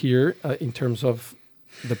audience here in terms of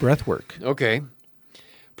the breath work? Okay.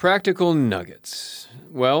 Practical nuggets.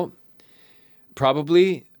 Well,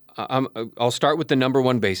 probably I'll start with the number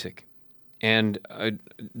one basic. And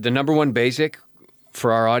the number one basic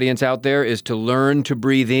for our audience out there is to learn to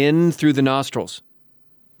breathe in through the nostrils,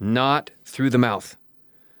 not through the mouth.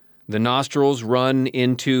 The nostrils run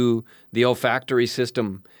into the olfactory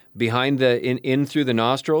system. Behind in through the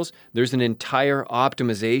nostrils, there's an entire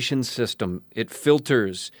optimization system. It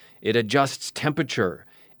filters, it adjusts temperature.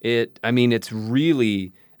 It's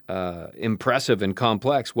really impressive and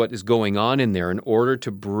complex what is going on in there in order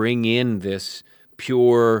to bring in this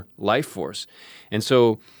pure life force. And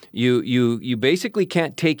so you basically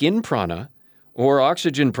can't take in prana or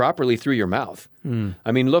oxygen properly through your mouth.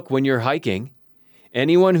 Look, when you're hiking,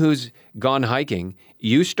 anyone who's gone hiking,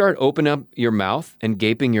 you start opening up your mouth and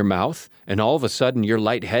gaping your mouth, and all of a sudden you're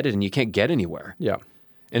lightheaded and you can't get anywhere. Yeah.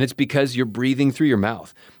 And it's because you're breathing through your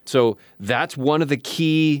mouth. So that's one of the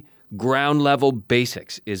key ground level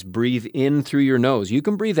basics, is breathe in through your nose. You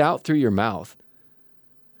can breathe out through your mouth.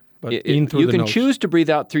 But in through you the can nose. choose to breathe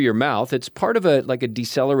out through your mouth. It's part of a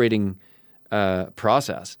decelerating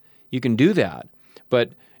process. You can do that,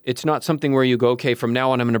 but it's not something where you go, okay, from now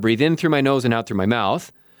on I'm going to breathe in through my nose and out through my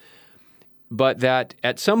mouth. But that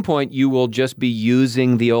at some point you will just be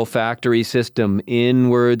using the olfactory system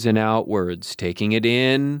inwards and outwards, taking it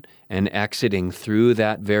in and exiting through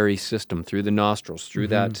that very system, through the nostrils, through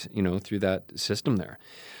that, through that system there.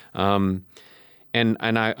 And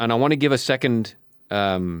I want to give a second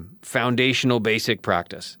foundational basic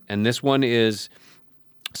practice. And this one is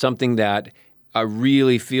something that I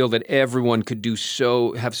really feel that everyone could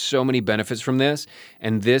have so many benefits from this.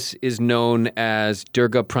 And this is known as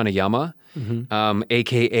Dirga Pranayama,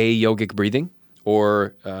 aka yogic breathing,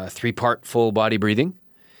 or 3-part full body breathing.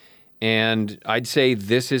 And I'd say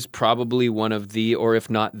this is probably one of the, or if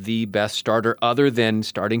not the best starter, other than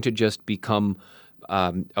starting to just become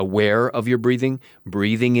aware of your breathing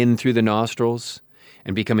in through the nostrils,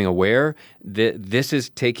 and becoming aware. This is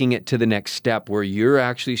taking it to the next step where you're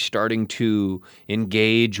actually starting to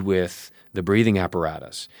engage with the breathing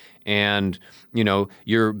apparatus. And,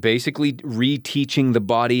 you're basically reteaching the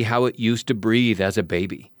body how it used to breathe as a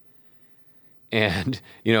baby. And,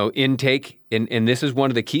 intake, and this is one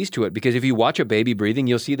of the keys to it, because if you watch a baby breathing,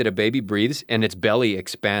 you'll see that a baby breathes and its belly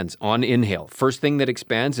expands on inhale. First thing that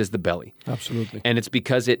expands is the belly. Absolutely. And it's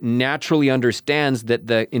because it naturally understands that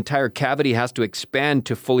the entire cavity has to expand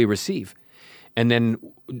to fully receive. And then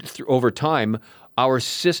over time, our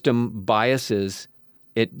system biases,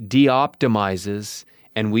 it de-optimizes,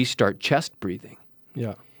 and we start chest breathing.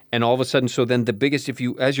 Yeah. And all of a sudden, so then the biggest,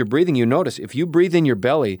 as you're breathing, you notice, if you breathe in your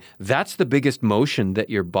belly, that's the biggest motion that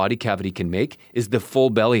your body cavity can make, is the full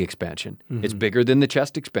belly expansion. It's bigger than the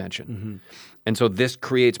chest expansion. And so this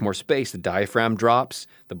creates more space. The diaphragm drops,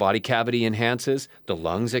 the body cavity enhances, the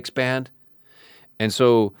lungs expand. And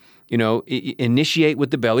so, initiate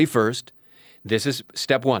with the belly first. This is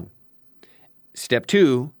step one. Step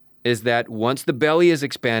two is that once the belly is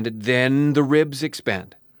expanded, then the ribs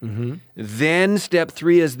expand. Then step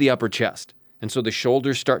three is the upper chest. And so the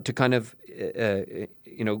shoulders start to kind of,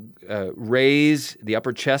 raise the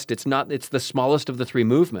upper chest. It's the smallest of the three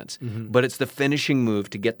movements, but it's the finishing move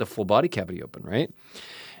to get the full body cavity open, right?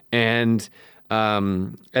 And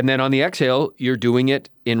And then on the exhale, you're doing it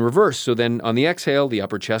in reverse. So then on the exhale, the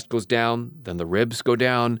upper chest goes down, then the ribs go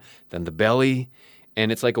down, then the belly,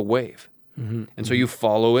 and it's like a wave. And so you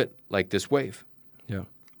follow it like this wave. Yeah.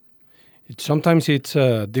 Sometimes it's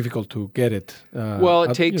difficult to get it. Well,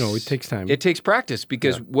 it takes time. It takes practice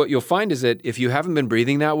because what you'll find is that if you haven't been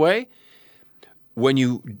breathing that way, when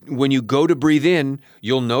you go to breathe in,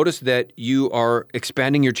 you'll notice that you are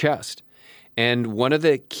expanding your chest. And one of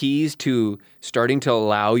the keys to starting to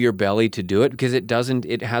allow your belly to do it, because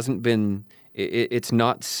it's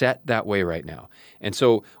not set that way right now. And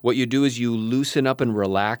so what you do is you loosen up and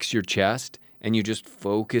relax your chest, and you just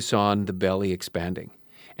focus on the belly expanding.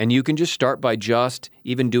 And you can just start by just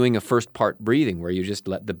even doing a first part breathing where you just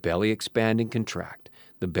let the belly expand and contract,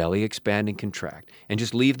 the belly expand and contract, and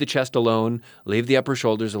just leave the chest alone, leave the upper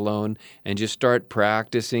shoulders alone, and just start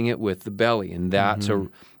practicing it with the belly. And that's a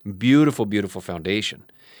beautiful, beautiful foundation.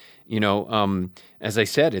 As I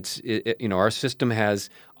said, our system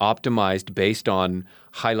has optimized based on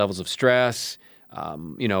high levels of stress,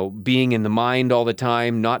 being in the mind all the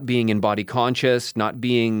time, not being in body conscious, not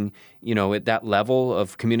being, at that level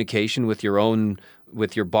of communication with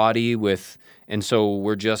your body, and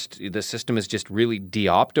so the system has just really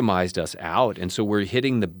de-optimized us out. And so we're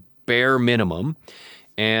hitting the bare minimum.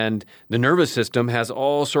 And the nervous system has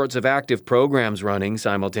all sorts of active programs running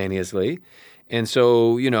simultaneously. And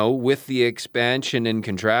so, with the expansion and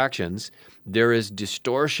contractions, there is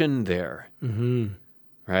distortion there,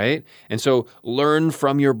 right? And so learn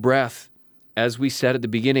from your breath. As we said at the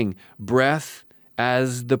beginning, breath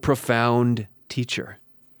as the profound teacher.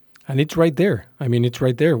 And it's right there. It's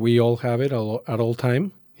right there. We all have it at all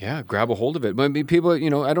time. Yeah, grab a hold of it. But people,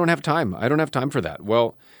 I don't have time. I don't have time for that.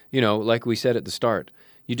 Well, like we said at the start,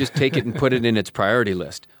 you just take it and put it in its priority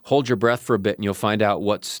list. Hold your breath for a bit and you'll find out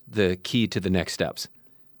what's the key to the next steps.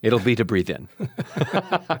 It'll be to breathe in.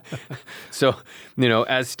 So,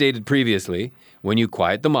 as stated previously, when you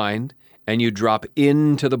quiet the mind and you drop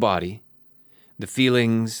into the body, the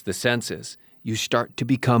feelings, the senses, you start to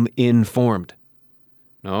become informed.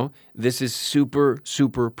 No, this is super,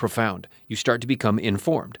 super profound. You start to become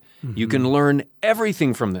informed. You can learn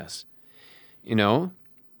everything from this,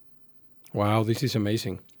 Wow, this is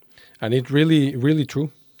amazing. And it's really, really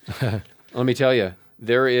true. Let me tell you,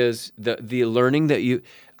 there is the learning that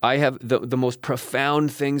I have, the most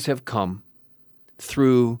profound things have come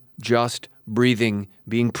through just breathing,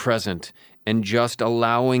 being present, and just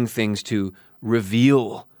allowing things to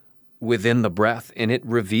reveal within the breath, and it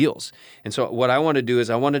reveals. And so what I want to do is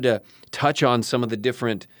I wanted to touch on some of the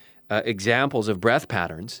different examples of breath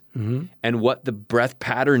patterns and what the breath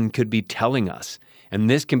pattern could be telling us. And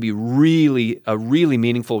this can be a really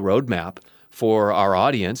meaningful roadmap for our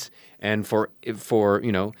audience and for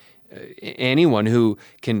anyone who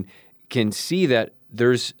can see that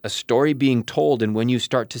there's a story being told, and when you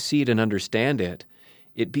start to see it and understand it,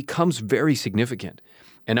 it becomes very significant.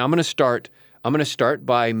 And I'm going to start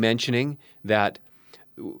by mentioning that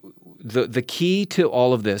the key to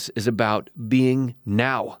all of this is about being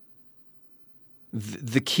now.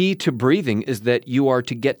 The key to breathing is that you are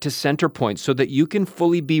to get to center point so that you can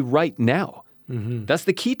fully be right now. That's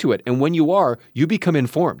the key to it. And when you are, you become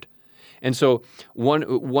informed. And so one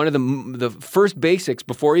of the first basics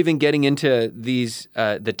before even getting into these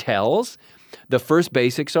the tells, the first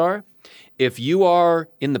basics are, if you are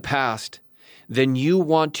in the past, then you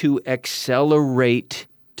want to accelerate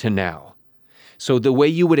to now. So the way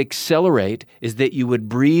you would accelerate is that you would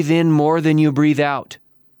breathe in more than you breathe out.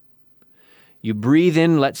 You breathe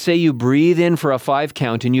in, let's say you breathe in for a 5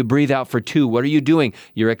 count and you breathe out for 2. What are you doing?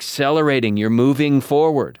 You're accelerating, you're moving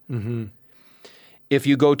forward. If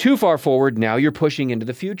you go too far forward, now you're pushing into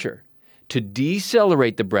the future. To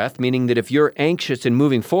decelerate the breath, meaning that if you're anxious and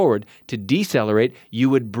moving forward, to decelerate, you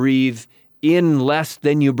would breathe in less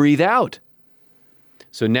than you breathe out.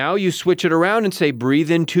 So now you switch it around and say,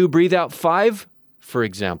 breathe in 2, breathe out 5, for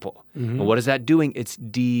example. And what is that doing? It's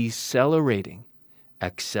decelerating,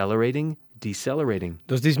 accelerating, decelerating.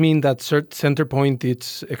 Does this mean that center point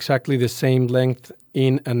it's exactly the same length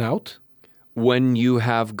in and out? When you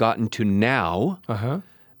have gotten to now,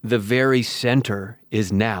 the very center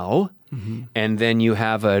is now, and then you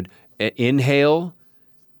have an inhale,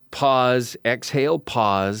 pause, exhale,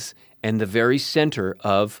 pause, and the very center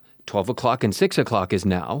of 12 o'clock and 6 o'clock is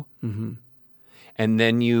now. And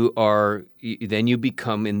then you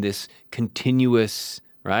become in this continuous,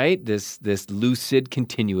 right? This lucid,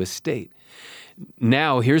 continuous state.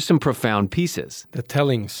 Now, here's some profound pieces. The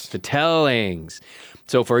tellings. The tellings.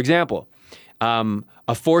 So, for example,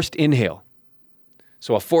 a forced inhale.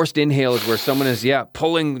 So a forced inhale is where someone is,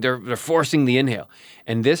 pulling, they're forcing the inhale.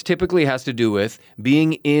 And this typically has to do with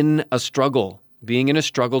being in a struggle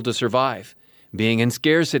to survive, being in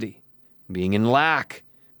scarcity, being in lack,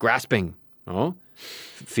 grasping,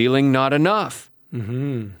 feeling not enough,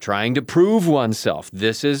 trying to prove oneself.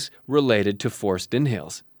 This is related to forced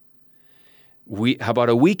inhales. How about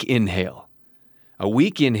a weak inhale? A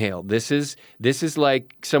weak inhale, this is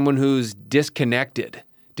like someone who's disconnected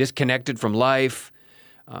from life,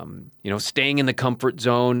 staying in the comfort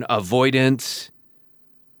zone, avoidance.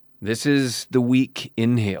 This is the weak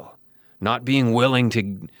inhale, not being willing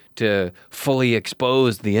to fully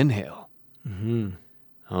expose the inhale. And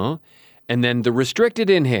then the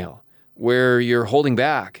restricted inhale, where you're holding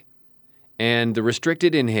back. And the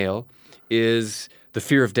restricted inhale is the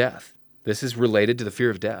fear of death. This is related to the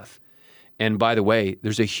fear of death. And by the way,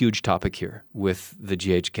 there's a huge topic here with the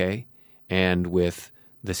GHK and with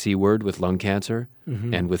the C word, with lung cancer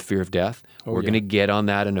and with fear of death. We're going to get on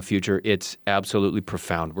that in a future. It's absolutely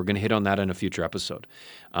profound. We're going to hit on that in a future episode.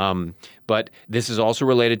 But this is also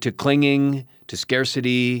related to clinging, to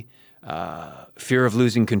scarcity, fear of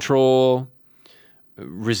losing control,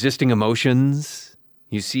 resisting emotions.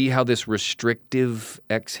 You see how this restrictive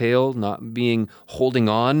exhale, not being holding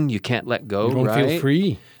on, you can't let go, you don't right? feel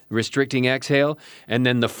free. Restricting exhale. And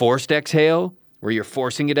then the forced exhale, where you're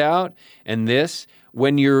forcing it out. And this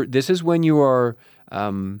is when you are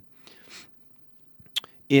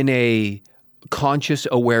in a conscious,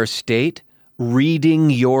 aware state, reading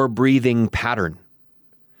your breathing pattern.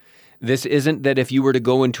 This isn't that if you were to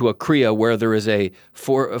go into a Kriya where there is a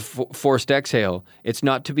forced exhale, it's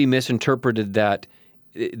not to be misinterpreted that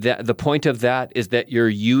the point of that is that you're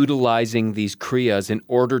utilizing these Kriyas in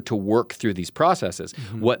order to work through these processes.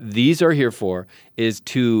 What these are here for is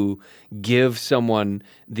to give someone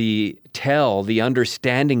the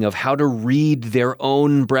understanding of how to read their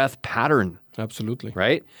own breath pattern. Absolutely.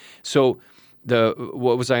 Right? So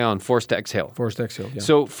what was I on? Forced exhale. Forced exhale, yeah.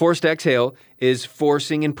 So forced exhale is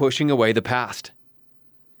forcing and pushing away the past.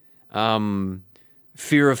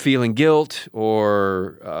 Fear of feeling guilt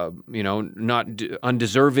or, not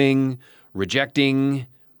undeserving, rejecting,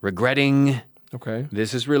 regretting. Okay.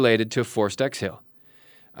 This is related to forced exhale.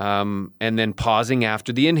 And then pausing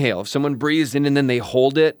after the inhale. If someone breathes in and then they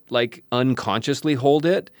hold it, like unconsciously hold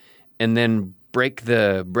it, and then break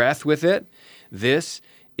the breath with it, this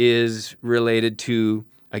is related to,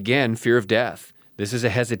 again, fear of death. This is a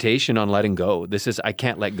hesitation on letting go. This is, I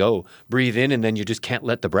can't let go. Breathe in and then you just can't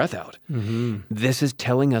let the breath out. This is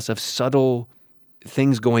telling us of subtle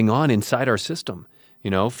things going on inside our system.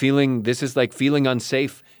 This is like feeling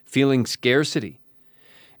unsafe, feeling scarcity.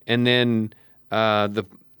 And then the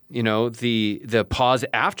pause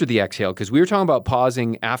after the exhale, because we were talking about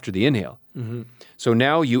pausing after the inhale. So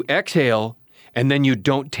now you exhale and then you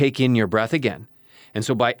don't take in your breath again. And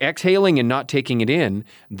so by exhaling and not taking it in,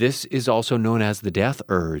 this is also known as the death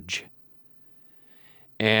urge.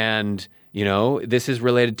 And, this is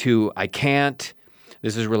related to I can't.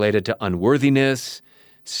 This is related to unworthiness,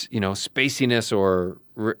 spaciness or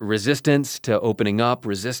resistance to opening up,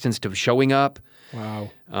 resistance to showing up.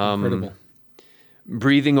 Wow, incredible.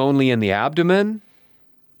 Breathing only in the abdomen.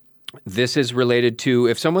 This is related to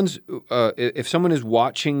if someone is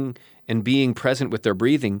watching and being present with their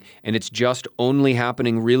breathing and it's just only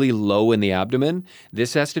happening really low in the abdomen,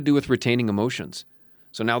 this has to do with retaining emotions.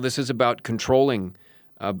 So now this is about controlling,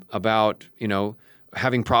 about,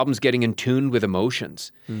 having problems getting in tune with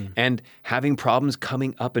emotions and having problems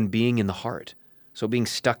coming up and being in the heart. So being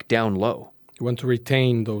stuck down low. You want to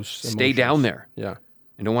retain those emotions. Stay down there. Yeah.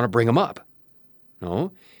 And don't want to bring them up.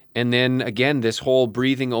 No? And then again, this whole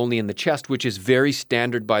breathing only in the chest, which is very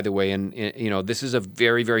standard, by the way. And, this is a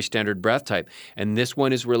very, very standard breath type. And this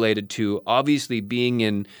one is related to obviously being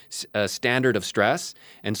in a standard of stress.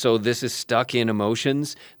 And so this is stuck in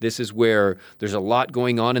emotions. This is where there's a lot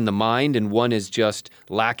going on in the mind and one is just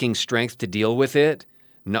lacking strength to deal with it.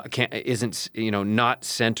 Not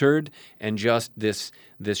centered and just this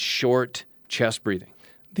short chest breathing.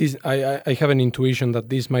 I have an intuition that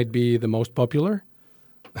this might be the most popular.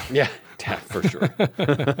 Yeah, for sure.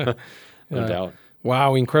 No doubt.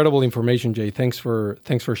 Wow, incredible information, Jay. Thanks for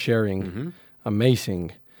sharing.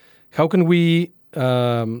 Amazing. How can we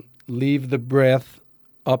leave the breath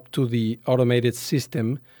up to the automated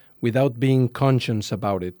system without being conscious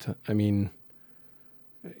about it? I mean,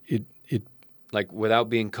 it like without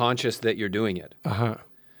being conscious that you're doing it.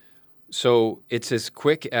 So it's as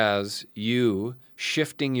quick as you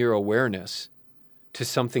shifting your awareness to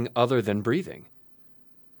something other than breathing.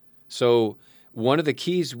 So one of the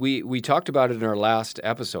keys, we talked about it in our last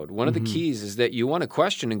episode. One of the keys is that you want to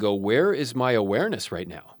question and go, where is my awareness right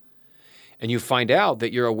now? And you find out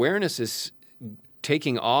that your awareness is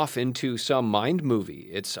taking off into some mind movie.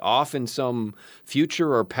 It's off in some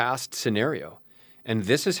future or past scenario. And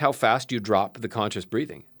this is how fast you drop the conscious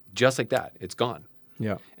breathing. Just like that, it's gone.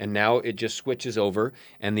 Yeah. And now it just switches over,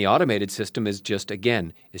 and the automated system is just,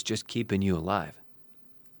 again, it's just keeping you alive.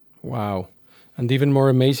 Wow. And even more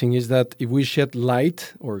amazing is that if we shed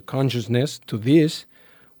light or consciousness to this,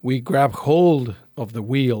 we grab hold of the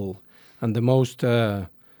wheel, and the most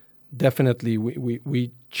definitely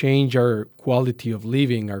we change our quality of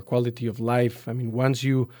living, our quality of life. I mean, once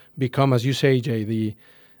you become, as you say, Jay, the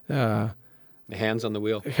hands on the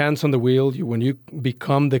wheel. Hands on the wheel, when you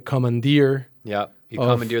become the commandeer. Yeah, you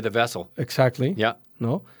commandeer the vessel. Exactly. Yeah.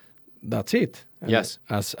 No, that's it. And yes.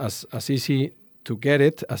 As easy to get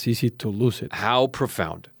it, as easy to lose it. How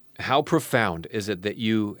profound is it that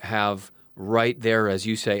you have right there, as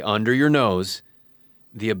you say, under your nose,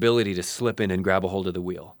 the ability to slip in and grab a hold of the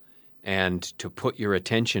wheel and to put your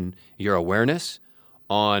attention, your awareness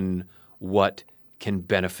on what can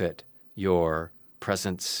benefit your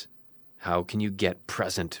presence. How can you get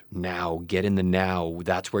present now? Get in the now.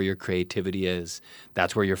 That's where your creativity is.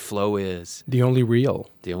 That's where your flow is. The only real.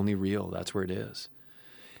 The only real. That's where it is.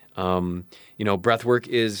 Breath work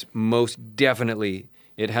is most definitely,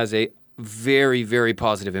 it has a very, very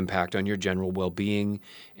positive impact on your general well-being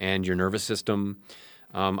and your nervous system.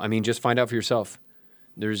 Just find out for yourself.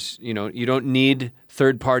 There's, you don't need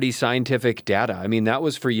third-party scientific data. I mean, that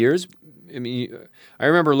was for years. I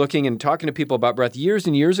remember looking and talking to people about breath years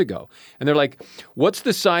and years ago, and they're like, what's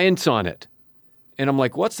the science on it? And I'm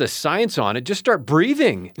like, what's the science on it? Just start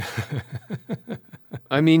breathing.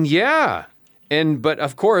 Yeah. But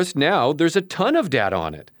of course, now there's a ton of data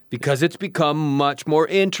on it because it's become much more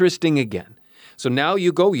interesting again. So now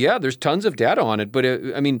you go, yeah, there's tons of data on it, but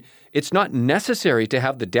it's not necessary to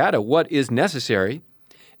have the data. What is necessary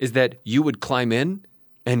is that you would climb in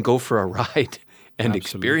and go for a ride and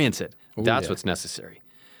experience it. That's what's necessary.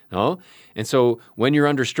 No? And so when you're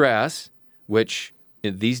under stress, which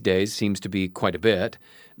these days seems to be quite a bit,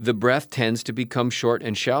 the breath tends to become short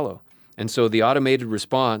and shallow. And so the automated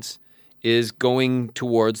response is going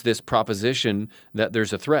towards this proposition that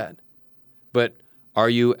there's a threat. But are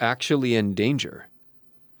you actually in danger?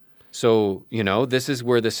 So, this is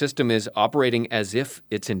where the system is operating as if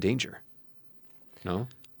it's in danger. No?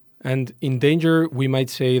 And in danger, we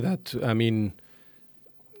might say that,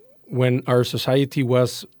 when our society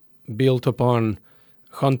was built upon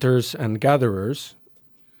hunters and gatherers,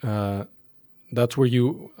 that's where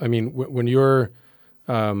when you're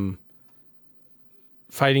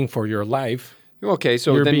fighting for your life, okay,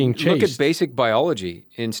 so you're then being chased. Look at basic biology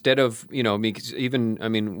instead of, because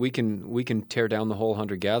we can tear down the whole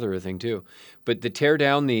hunter-gatherer thing too, but to tear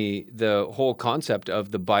down the whole concept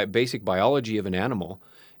of the basic biology of an animal.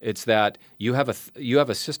 It's that you have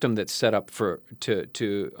a system that's set up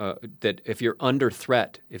that if you're under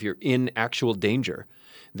threat, if you're in actual danger,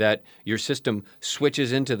 that your system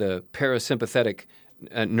switches into the parasympathetic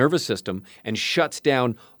nervous system and shuts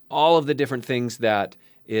down all of the different things that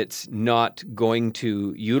it's not going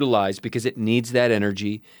to utilize because it needs that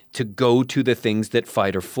energy to go to the things that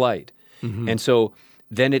fight or flight. Mm-hmm. And so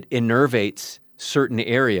then it innervates certain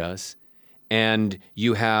areas. And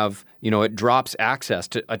you have, it drops access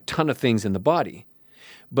to a ton of things in the body.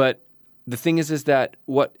 But the thing is that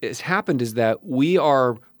what has happened is that we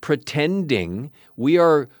are pretending, we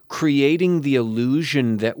are creating the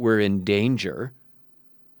illusion that we're in danger,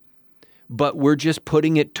 but we're just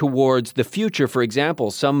putting it towards the future. For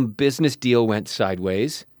example, some business deal went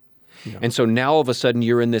sideways. Yeah. And so now all of a sudden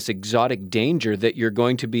you're in this exotic danger that you're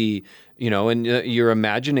going to be, and you're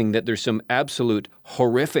imagining that there's some absolute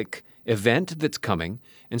horrific event that's coming,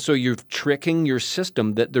 and so you're tricking your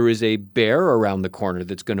system that there is a bear around the corner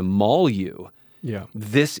that's going to maul you. Yeah.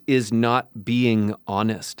 This is not being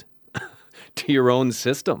honest to your own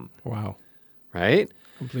system. Wow. Right?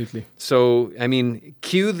 Completely. So,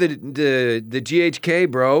 cue the GHK,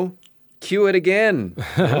 bro. Cue it again.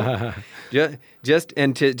 Just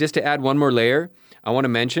to add one more layer, I want to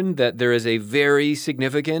mention that there is a very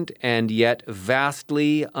significant and yet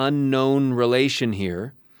vastly unknown relation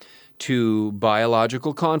here to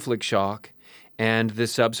biological conflict shock and the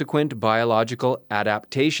subsequent biological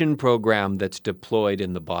adaptation program that's deployed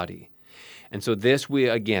in the body. And so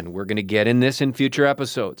we're going to get in this in future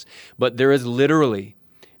episodes, but there is literally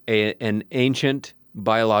an ancient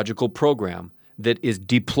biological program that is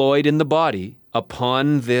deployed in the body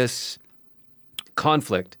upon this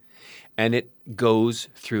conflict, and it goes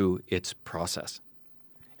through its process.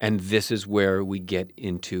 And this is where we get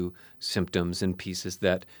into symptoms and pieces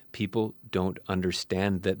that people don't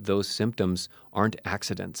understand, that those symptoms aren't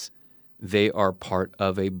accidents. They are part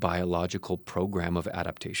of a biological program of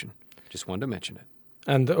adaptation. Just wanted to mention it.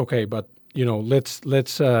 And okay, but let's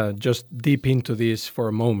just deep into this for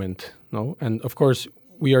a moment, no? And of course,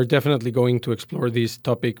 we are definitely going to explore this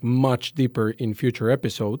topic much deeper in future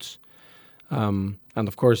episodes. And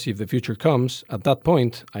of course, if the future comes, at that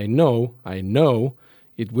point, I know,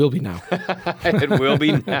 it will be now. It will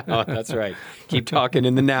be now. That's right. Keep talking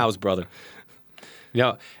in the nows, brother.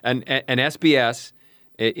 And SBS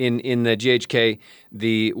in the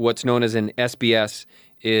GHK, what's known as an SBS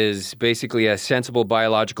is basically a sensible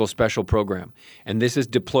biological special program, and this is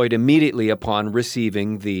deployed immediately upon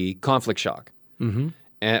receiving the conflict shock. Mm-hmm.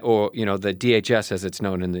 Or the DHS as it's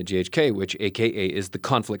known in the GHK, which AKA is the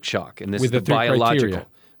conflict shock. And this With is the biological. Criteria.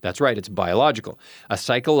 That's right, it's biological. A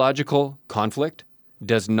psychological conflict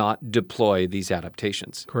does not deploy these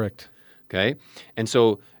adaptations. Correct. Okay? And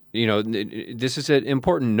so, this is an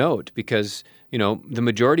important note because, the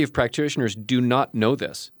majority of practitioners do not know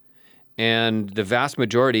this. And the vast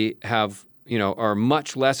majority are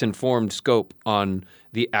much less informed scope on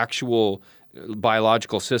the actual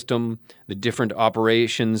biological system, the different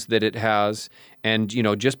operations that it has. And,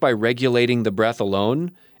 just by regulating the breath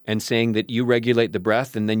alone and saying that you regulate the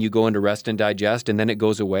breath and then you go into rest and digest and then it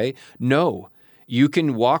goes away. No, you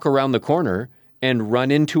can walk around the corner and run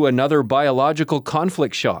into another biological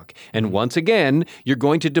conflict shock. And once again, you're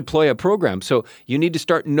going to deploy a program. So you need to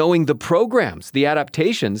start knowing the programs, the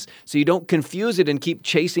adaptations, so you don't confuse it and keep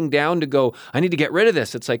chasing down to go, I need to get rid of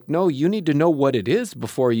this. It's like, no, you need to know what it is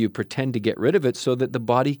before you pretend to get rid of it so that the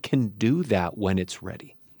body can do that when it's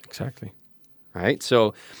ready. Exactly. Right?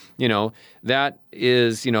 So, that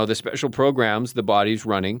is, the special programs the body's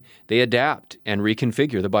running, they adapt and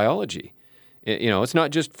reconfigure the biology. It's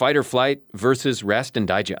not just fight or flight versus rest and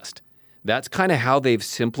digest. That's kind of how they've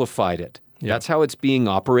simplified it. Yeah. That's how it's being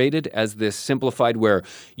operated, as this simplified where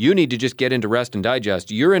you need to just get into rest and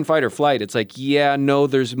digest. You're in fight or flight. It's like, yeah, no,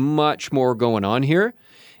 there's much more going on here.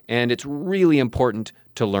 And it's really important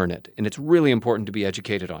to learn it. And it's really important to be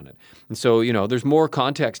educated on it. And so, there's more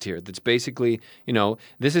context here that's basically,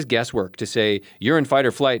 this is guesswork to say you're in fight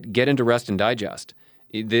or flight, get into rest and digest.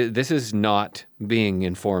 This is not being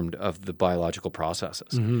informed of the biological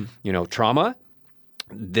processes. Mm-hmm. Trauma,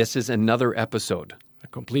 this is another episode. A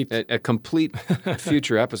complete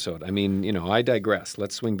future episode. I mean, I digress.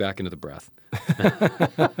 Let's swing back into the breath.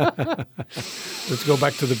 Let's go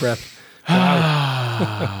back to the breath.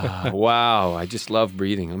 Wow. Wow. I just love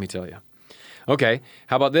breathing, let me tell you. Okay,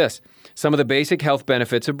 how about this? Some of the basic health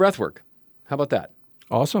benefits of breath work. How about that?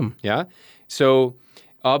 Awesome. Yeah? So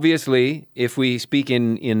obviously, if we speak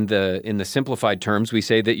in the simplified terms, we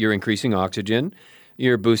say that you're increasing oxygen,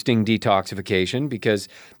 you're boosting detoxification because,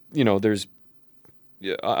 there's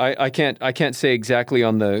I can't say exactly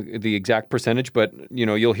on the exact percentage, but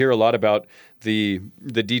you'll hear a lot about the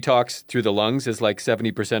detox through the lungs is like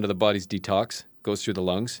 70% of the body's detox goes through the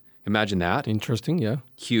lungs. Imagine that. Interesting, yeah.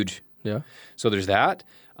 Huge. Yeah. So there's that.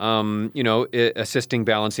 Assisting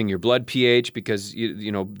balancing your blood pH because,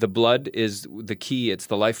 the blood is the key. It's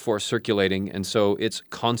the life force circulating. And so it's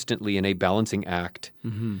constantly in a balancing act.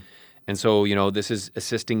 Mm-hmm. And so, this is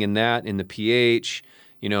assisting in that, in the pH,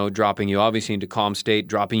 dropping you obviously into calm state,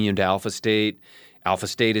 dropping you into alpha state. Alpha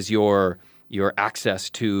state is your access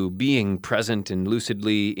to being present and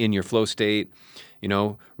lucidly in your flow state.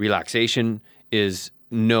 Relaxation is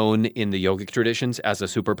known in the yogic traditions as a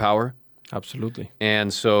superpower. Absolutely.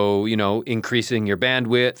 And so, increasing your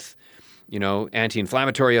bandwidth,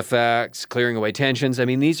 anti-inflammatory effects, clearing away tensions. I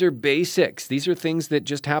mean, these are basics. These are things that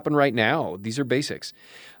just happen right now. These are basics.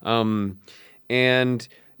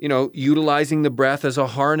 Utilizing the breath as a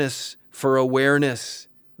harness for awareness.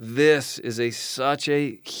 This is such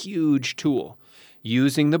a huge tool.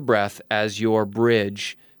 Using the breath as your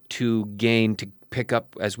bridge to pick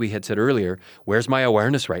up, as we had said earlier, where's my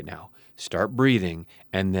awareness right now? Start breathing,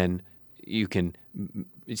 and then you can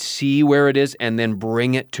see where it is and then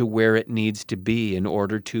bring it to where it needs to be in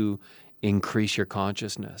order to increase your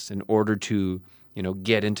consciousness, in order to,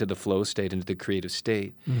 get into the flow state, into the creative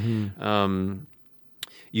state. Mm-hmm.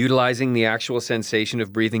 Utilizing the actual sensation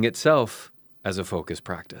of breathing itself as a focus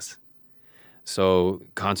practice. So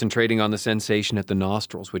concentrating on the sensation at the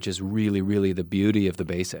nostrils, which is really, really the beauty of the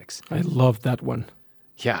basics. I love that one.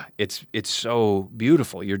 Yeah, it's so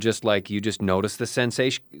beautiful. You just notice the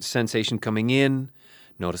sensation coming in,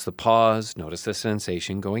 notice the pause, notice the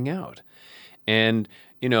sensation going out. And,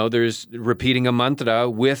 there's repeating a mantra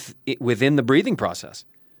within the breathing process.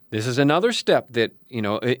 This is another step that,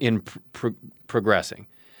 in progressing.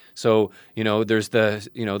 So, there's the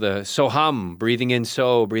soham, breathing in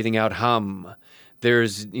so, breathing out hum.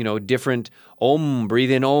 There's, different om,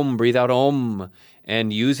 breathe in om, breathe out om,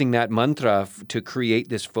 and using that mantra to create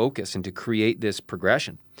this focus and to create this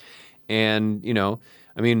progression. And,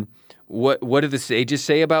 what do the sages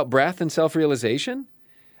say about breath and self-realization?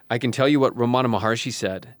 I can tell you what Ramana Maharshi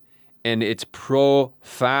said, and it's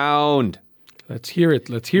profound. Let's hear it.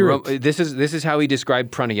 This is how he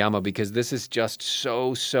described pranayama, because this is just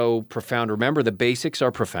so profound. Remember, the basics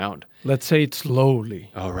are profound. Let's say it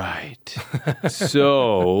slowly. All right.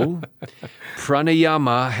 So,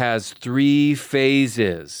 pranayama has 3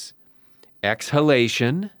 phases: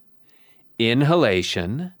 exhalation,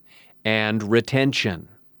 inhalation, and retention.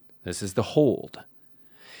 This is the hold.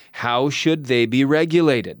 How should they be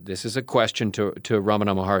regulated? This is a question to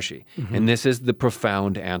Ramana Maharshi, and this is the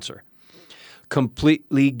profound answer.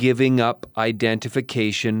 Completely giving up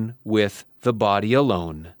identification with the body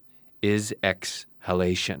alone is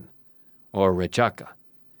exhalation, or rechaka.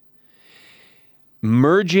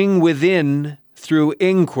 Merging within through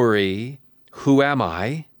inquiry, who am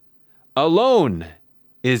I, alone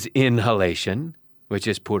is inhalation, which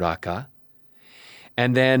is puraka.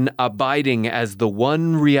 And then abiding as the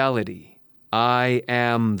one reality, I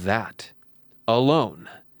am that, alone,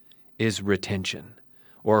 is retention,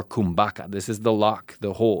 or kumbhaka. This is the lock,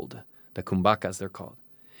 the hold, the kumbhakas they're called.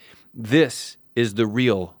 This is the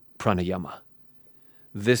real pranayama.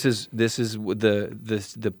 This is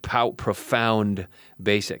the profound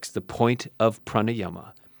basics. The point of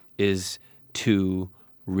pranayama is to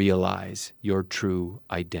realize your true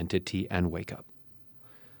identity and wake up.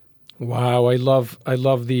 Wow, I love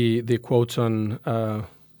the quotes on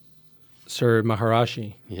Sir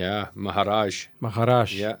Maharashi. Yeah, Maharaj.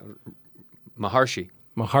 Yeah, Maharshi.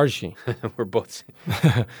 We're both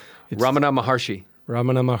Ramana Maharshi.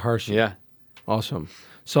 Ramana Maharshi. Yeah. Awesome.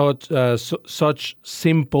 So, such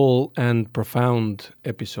simple and profound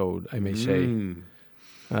episode, I may say.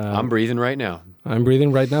 I'm breathing right now. I'm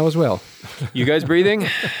breathing right now as well. You guys breathing?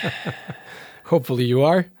 Hopefully you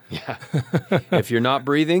are. Yeah. If you're not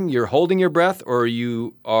breathing, you're holding your breath or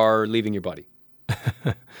you are leaving your body.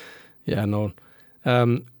 Yeah, no.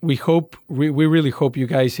 We really hope you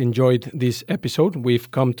guys enjoyed this episode.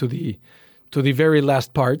 We've come to the very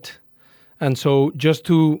last part. And so just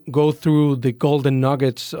to go through the golden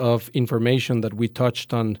nuggets of information that we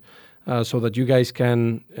touched on so that you guys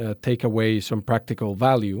can take away some practical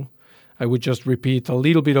value, I would just repeat a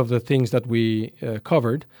little bit of the things that we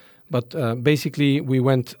covered. But basically, we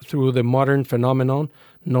went through the modern phenomenon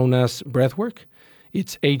known as breathwork,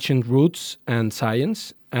 its ancient roots and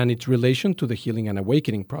science, and its relation to the healing and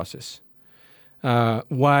awakening process.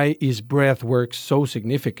 Why is breathwork so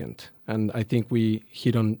significant? And I think we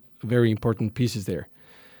hit on very important pieces there.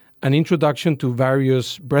 An introduction to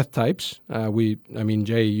various breath types.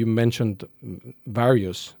 Jay, you mentioned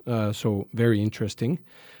various, so very interesting.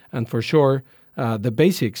 And for sure, the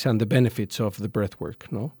basics and the benefits of the breathwork,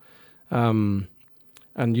 no? One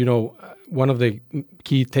of the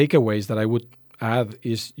key takeaways that I would add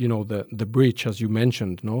is, the bridge, as you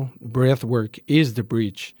mentioned, no? Breath work is the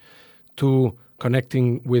bridge to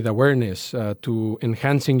connecting with awareness, to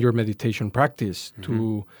enhancing your meditation practice,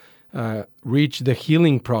 to reach the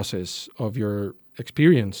healing process of your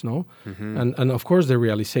experience, no? And of course, the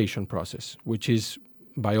realization process, which is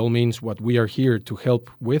by all means what we are here to help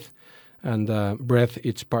with. And breath,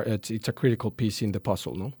 it's a critical piece in the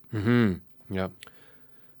puzzle, no? Yeah.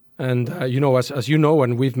 And, as you know,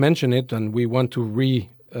 and we've mentioned it, and we want to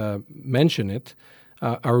mention it,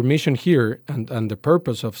 our mission here and the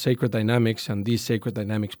purpose of Sacred Dynamics and this Sacred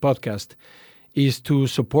Dynamics podcast is to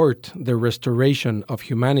support the restoration of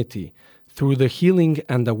humanity through the healing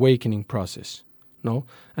and awakening process, no?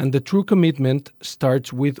 And the true commitment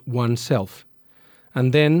starts with oneself.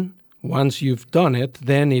 And then, once you've done it,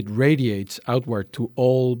 then it radiates outward to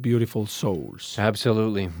all beautiful souls.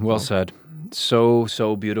 Absolutely. Well said.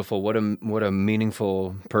 So beautiful. What a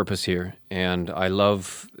meaningful purpose here. And I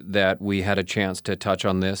love that we had a chance to touch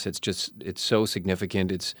on this. It's so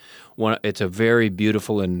significant. It's a very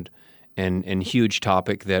beautiful and huge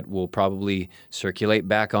topic that will probably circulate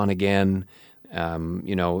back on again.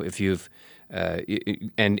 If you've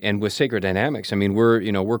and with Sacred Dynamics, I mean,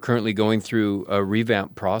 we're currently going through a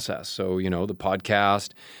revamp process. So, the podcast,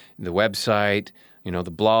 the website,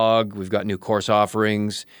 the blog, we've got new course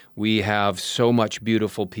offerings. We have so much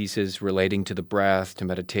beautiful pieces relating to the breath, to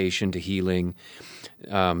meditation, to healing.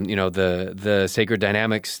 The Sacred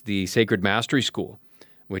Dynamics, the Sacred Mastery School,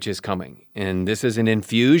 which is coming. And this is an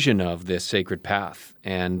infusion of this sacred path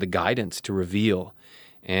and the guidance to reveal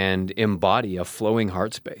and embody a flowing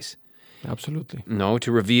heart space. Absolutely. No,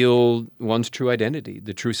 to reveal one's true identity,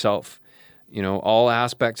 the true self. All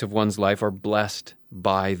aspects of one's life are blessed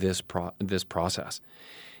by this process.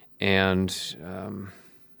 And,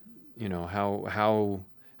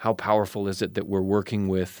 how powerful is it that we're working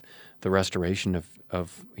with the restoration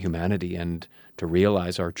of humanity and to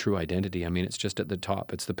realize our true identity? I mean, it's just at the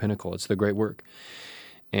top. It's the pinnacle. It's the great work.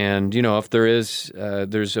 And, if there is,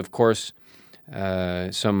 there's, of course,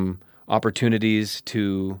 some opportunities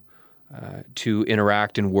to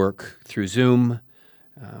interact and work through Zoom.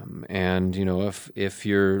 And, if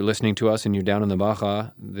you're listening to us and you're down in the Baja,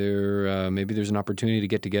 maybe there's an opportunity to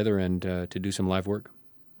get together and to do some live work.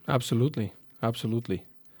 Absolutely. Absolutely.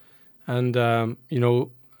 And,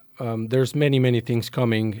 there's many, many things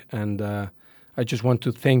coming. And I just want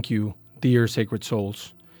to thank you, dear Sacred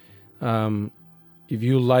Souls. If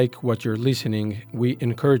you like what you're listening, we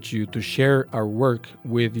encourage you to share our work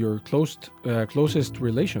with your closest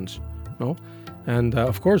relations. No? And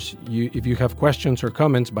of course, if you have questions or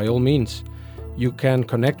comments, by all means, you can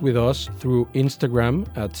connect with us through Instagram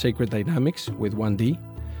at Sacred Dynamics with 1D,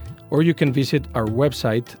 or you can visit our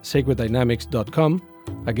website, sacreddynamics.com,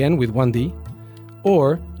 again with 1D,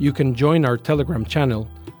 or you can join our Telegram channel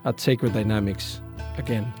at Sacred Dynamics,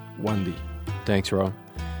 again, 1D. Thanks, Ro.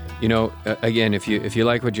 Again, if you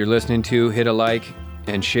like what you're listening to, hit a like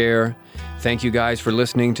and share. Thank you guys for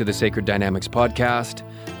listening to the Sacred Dynamics podcast.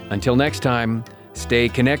 Until next time, stay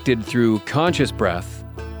connected through conscious breath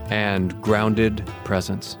and grounded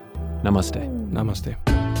presence. Namaste. Namaste.